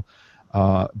beautiful,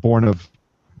 born of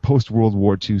post-World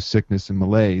War II sickness and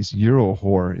malaise, Euro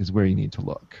horror is where you need to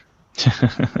look.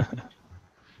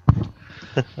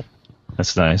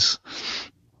 That's nice.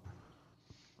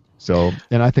 So,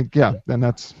 and I think,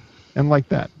 and like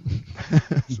that.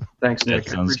 Thanks, Nick.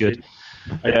 That sounds good.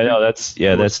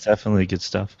 That's definitely good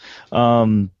stuff.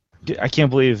 I can't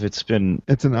believe it's an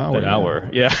hour.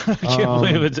 Yeah, I can't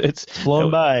believe it's flown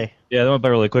by. Yeah, that went by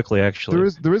really quickly,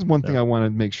 actually. There is one thing I want to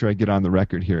make sure I get on the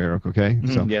record here, Eric. Okay.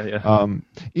 So,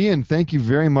 Ian, thank you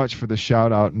very much for the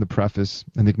shout out and the preface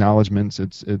and the acknowledgments.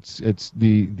 It's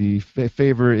the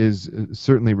favor is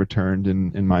certainly returned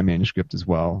in my manuscript as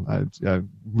well. I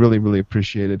really, really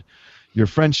appreciated your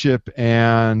friendship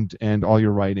and all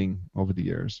your writing over the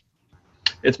years.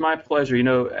 It's my pleasure.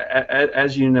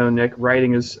 As you know, Nick,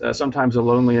 writing is sometimes a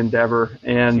lonely endeavor,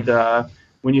 and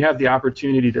when you have the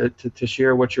opportunity to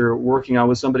share what you're working on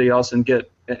with somebody else and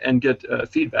get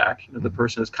feedback, the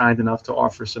person is kind enough to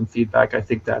offer some feedback. I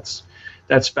think that's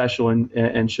special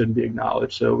and should be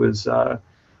acknowledged. So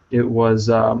it was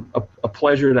a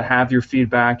pleasure to have your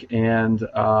feedback, and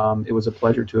it was a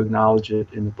pleasure to acknowledge it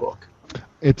in the book.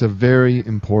 It's a very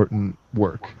important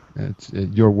work.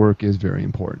 Your work is very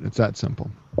important. It's that simple.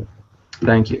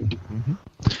 Thank you. Mm-hmm.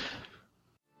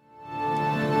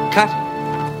 Cut.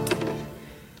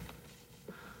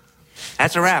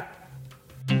 That's a wrap.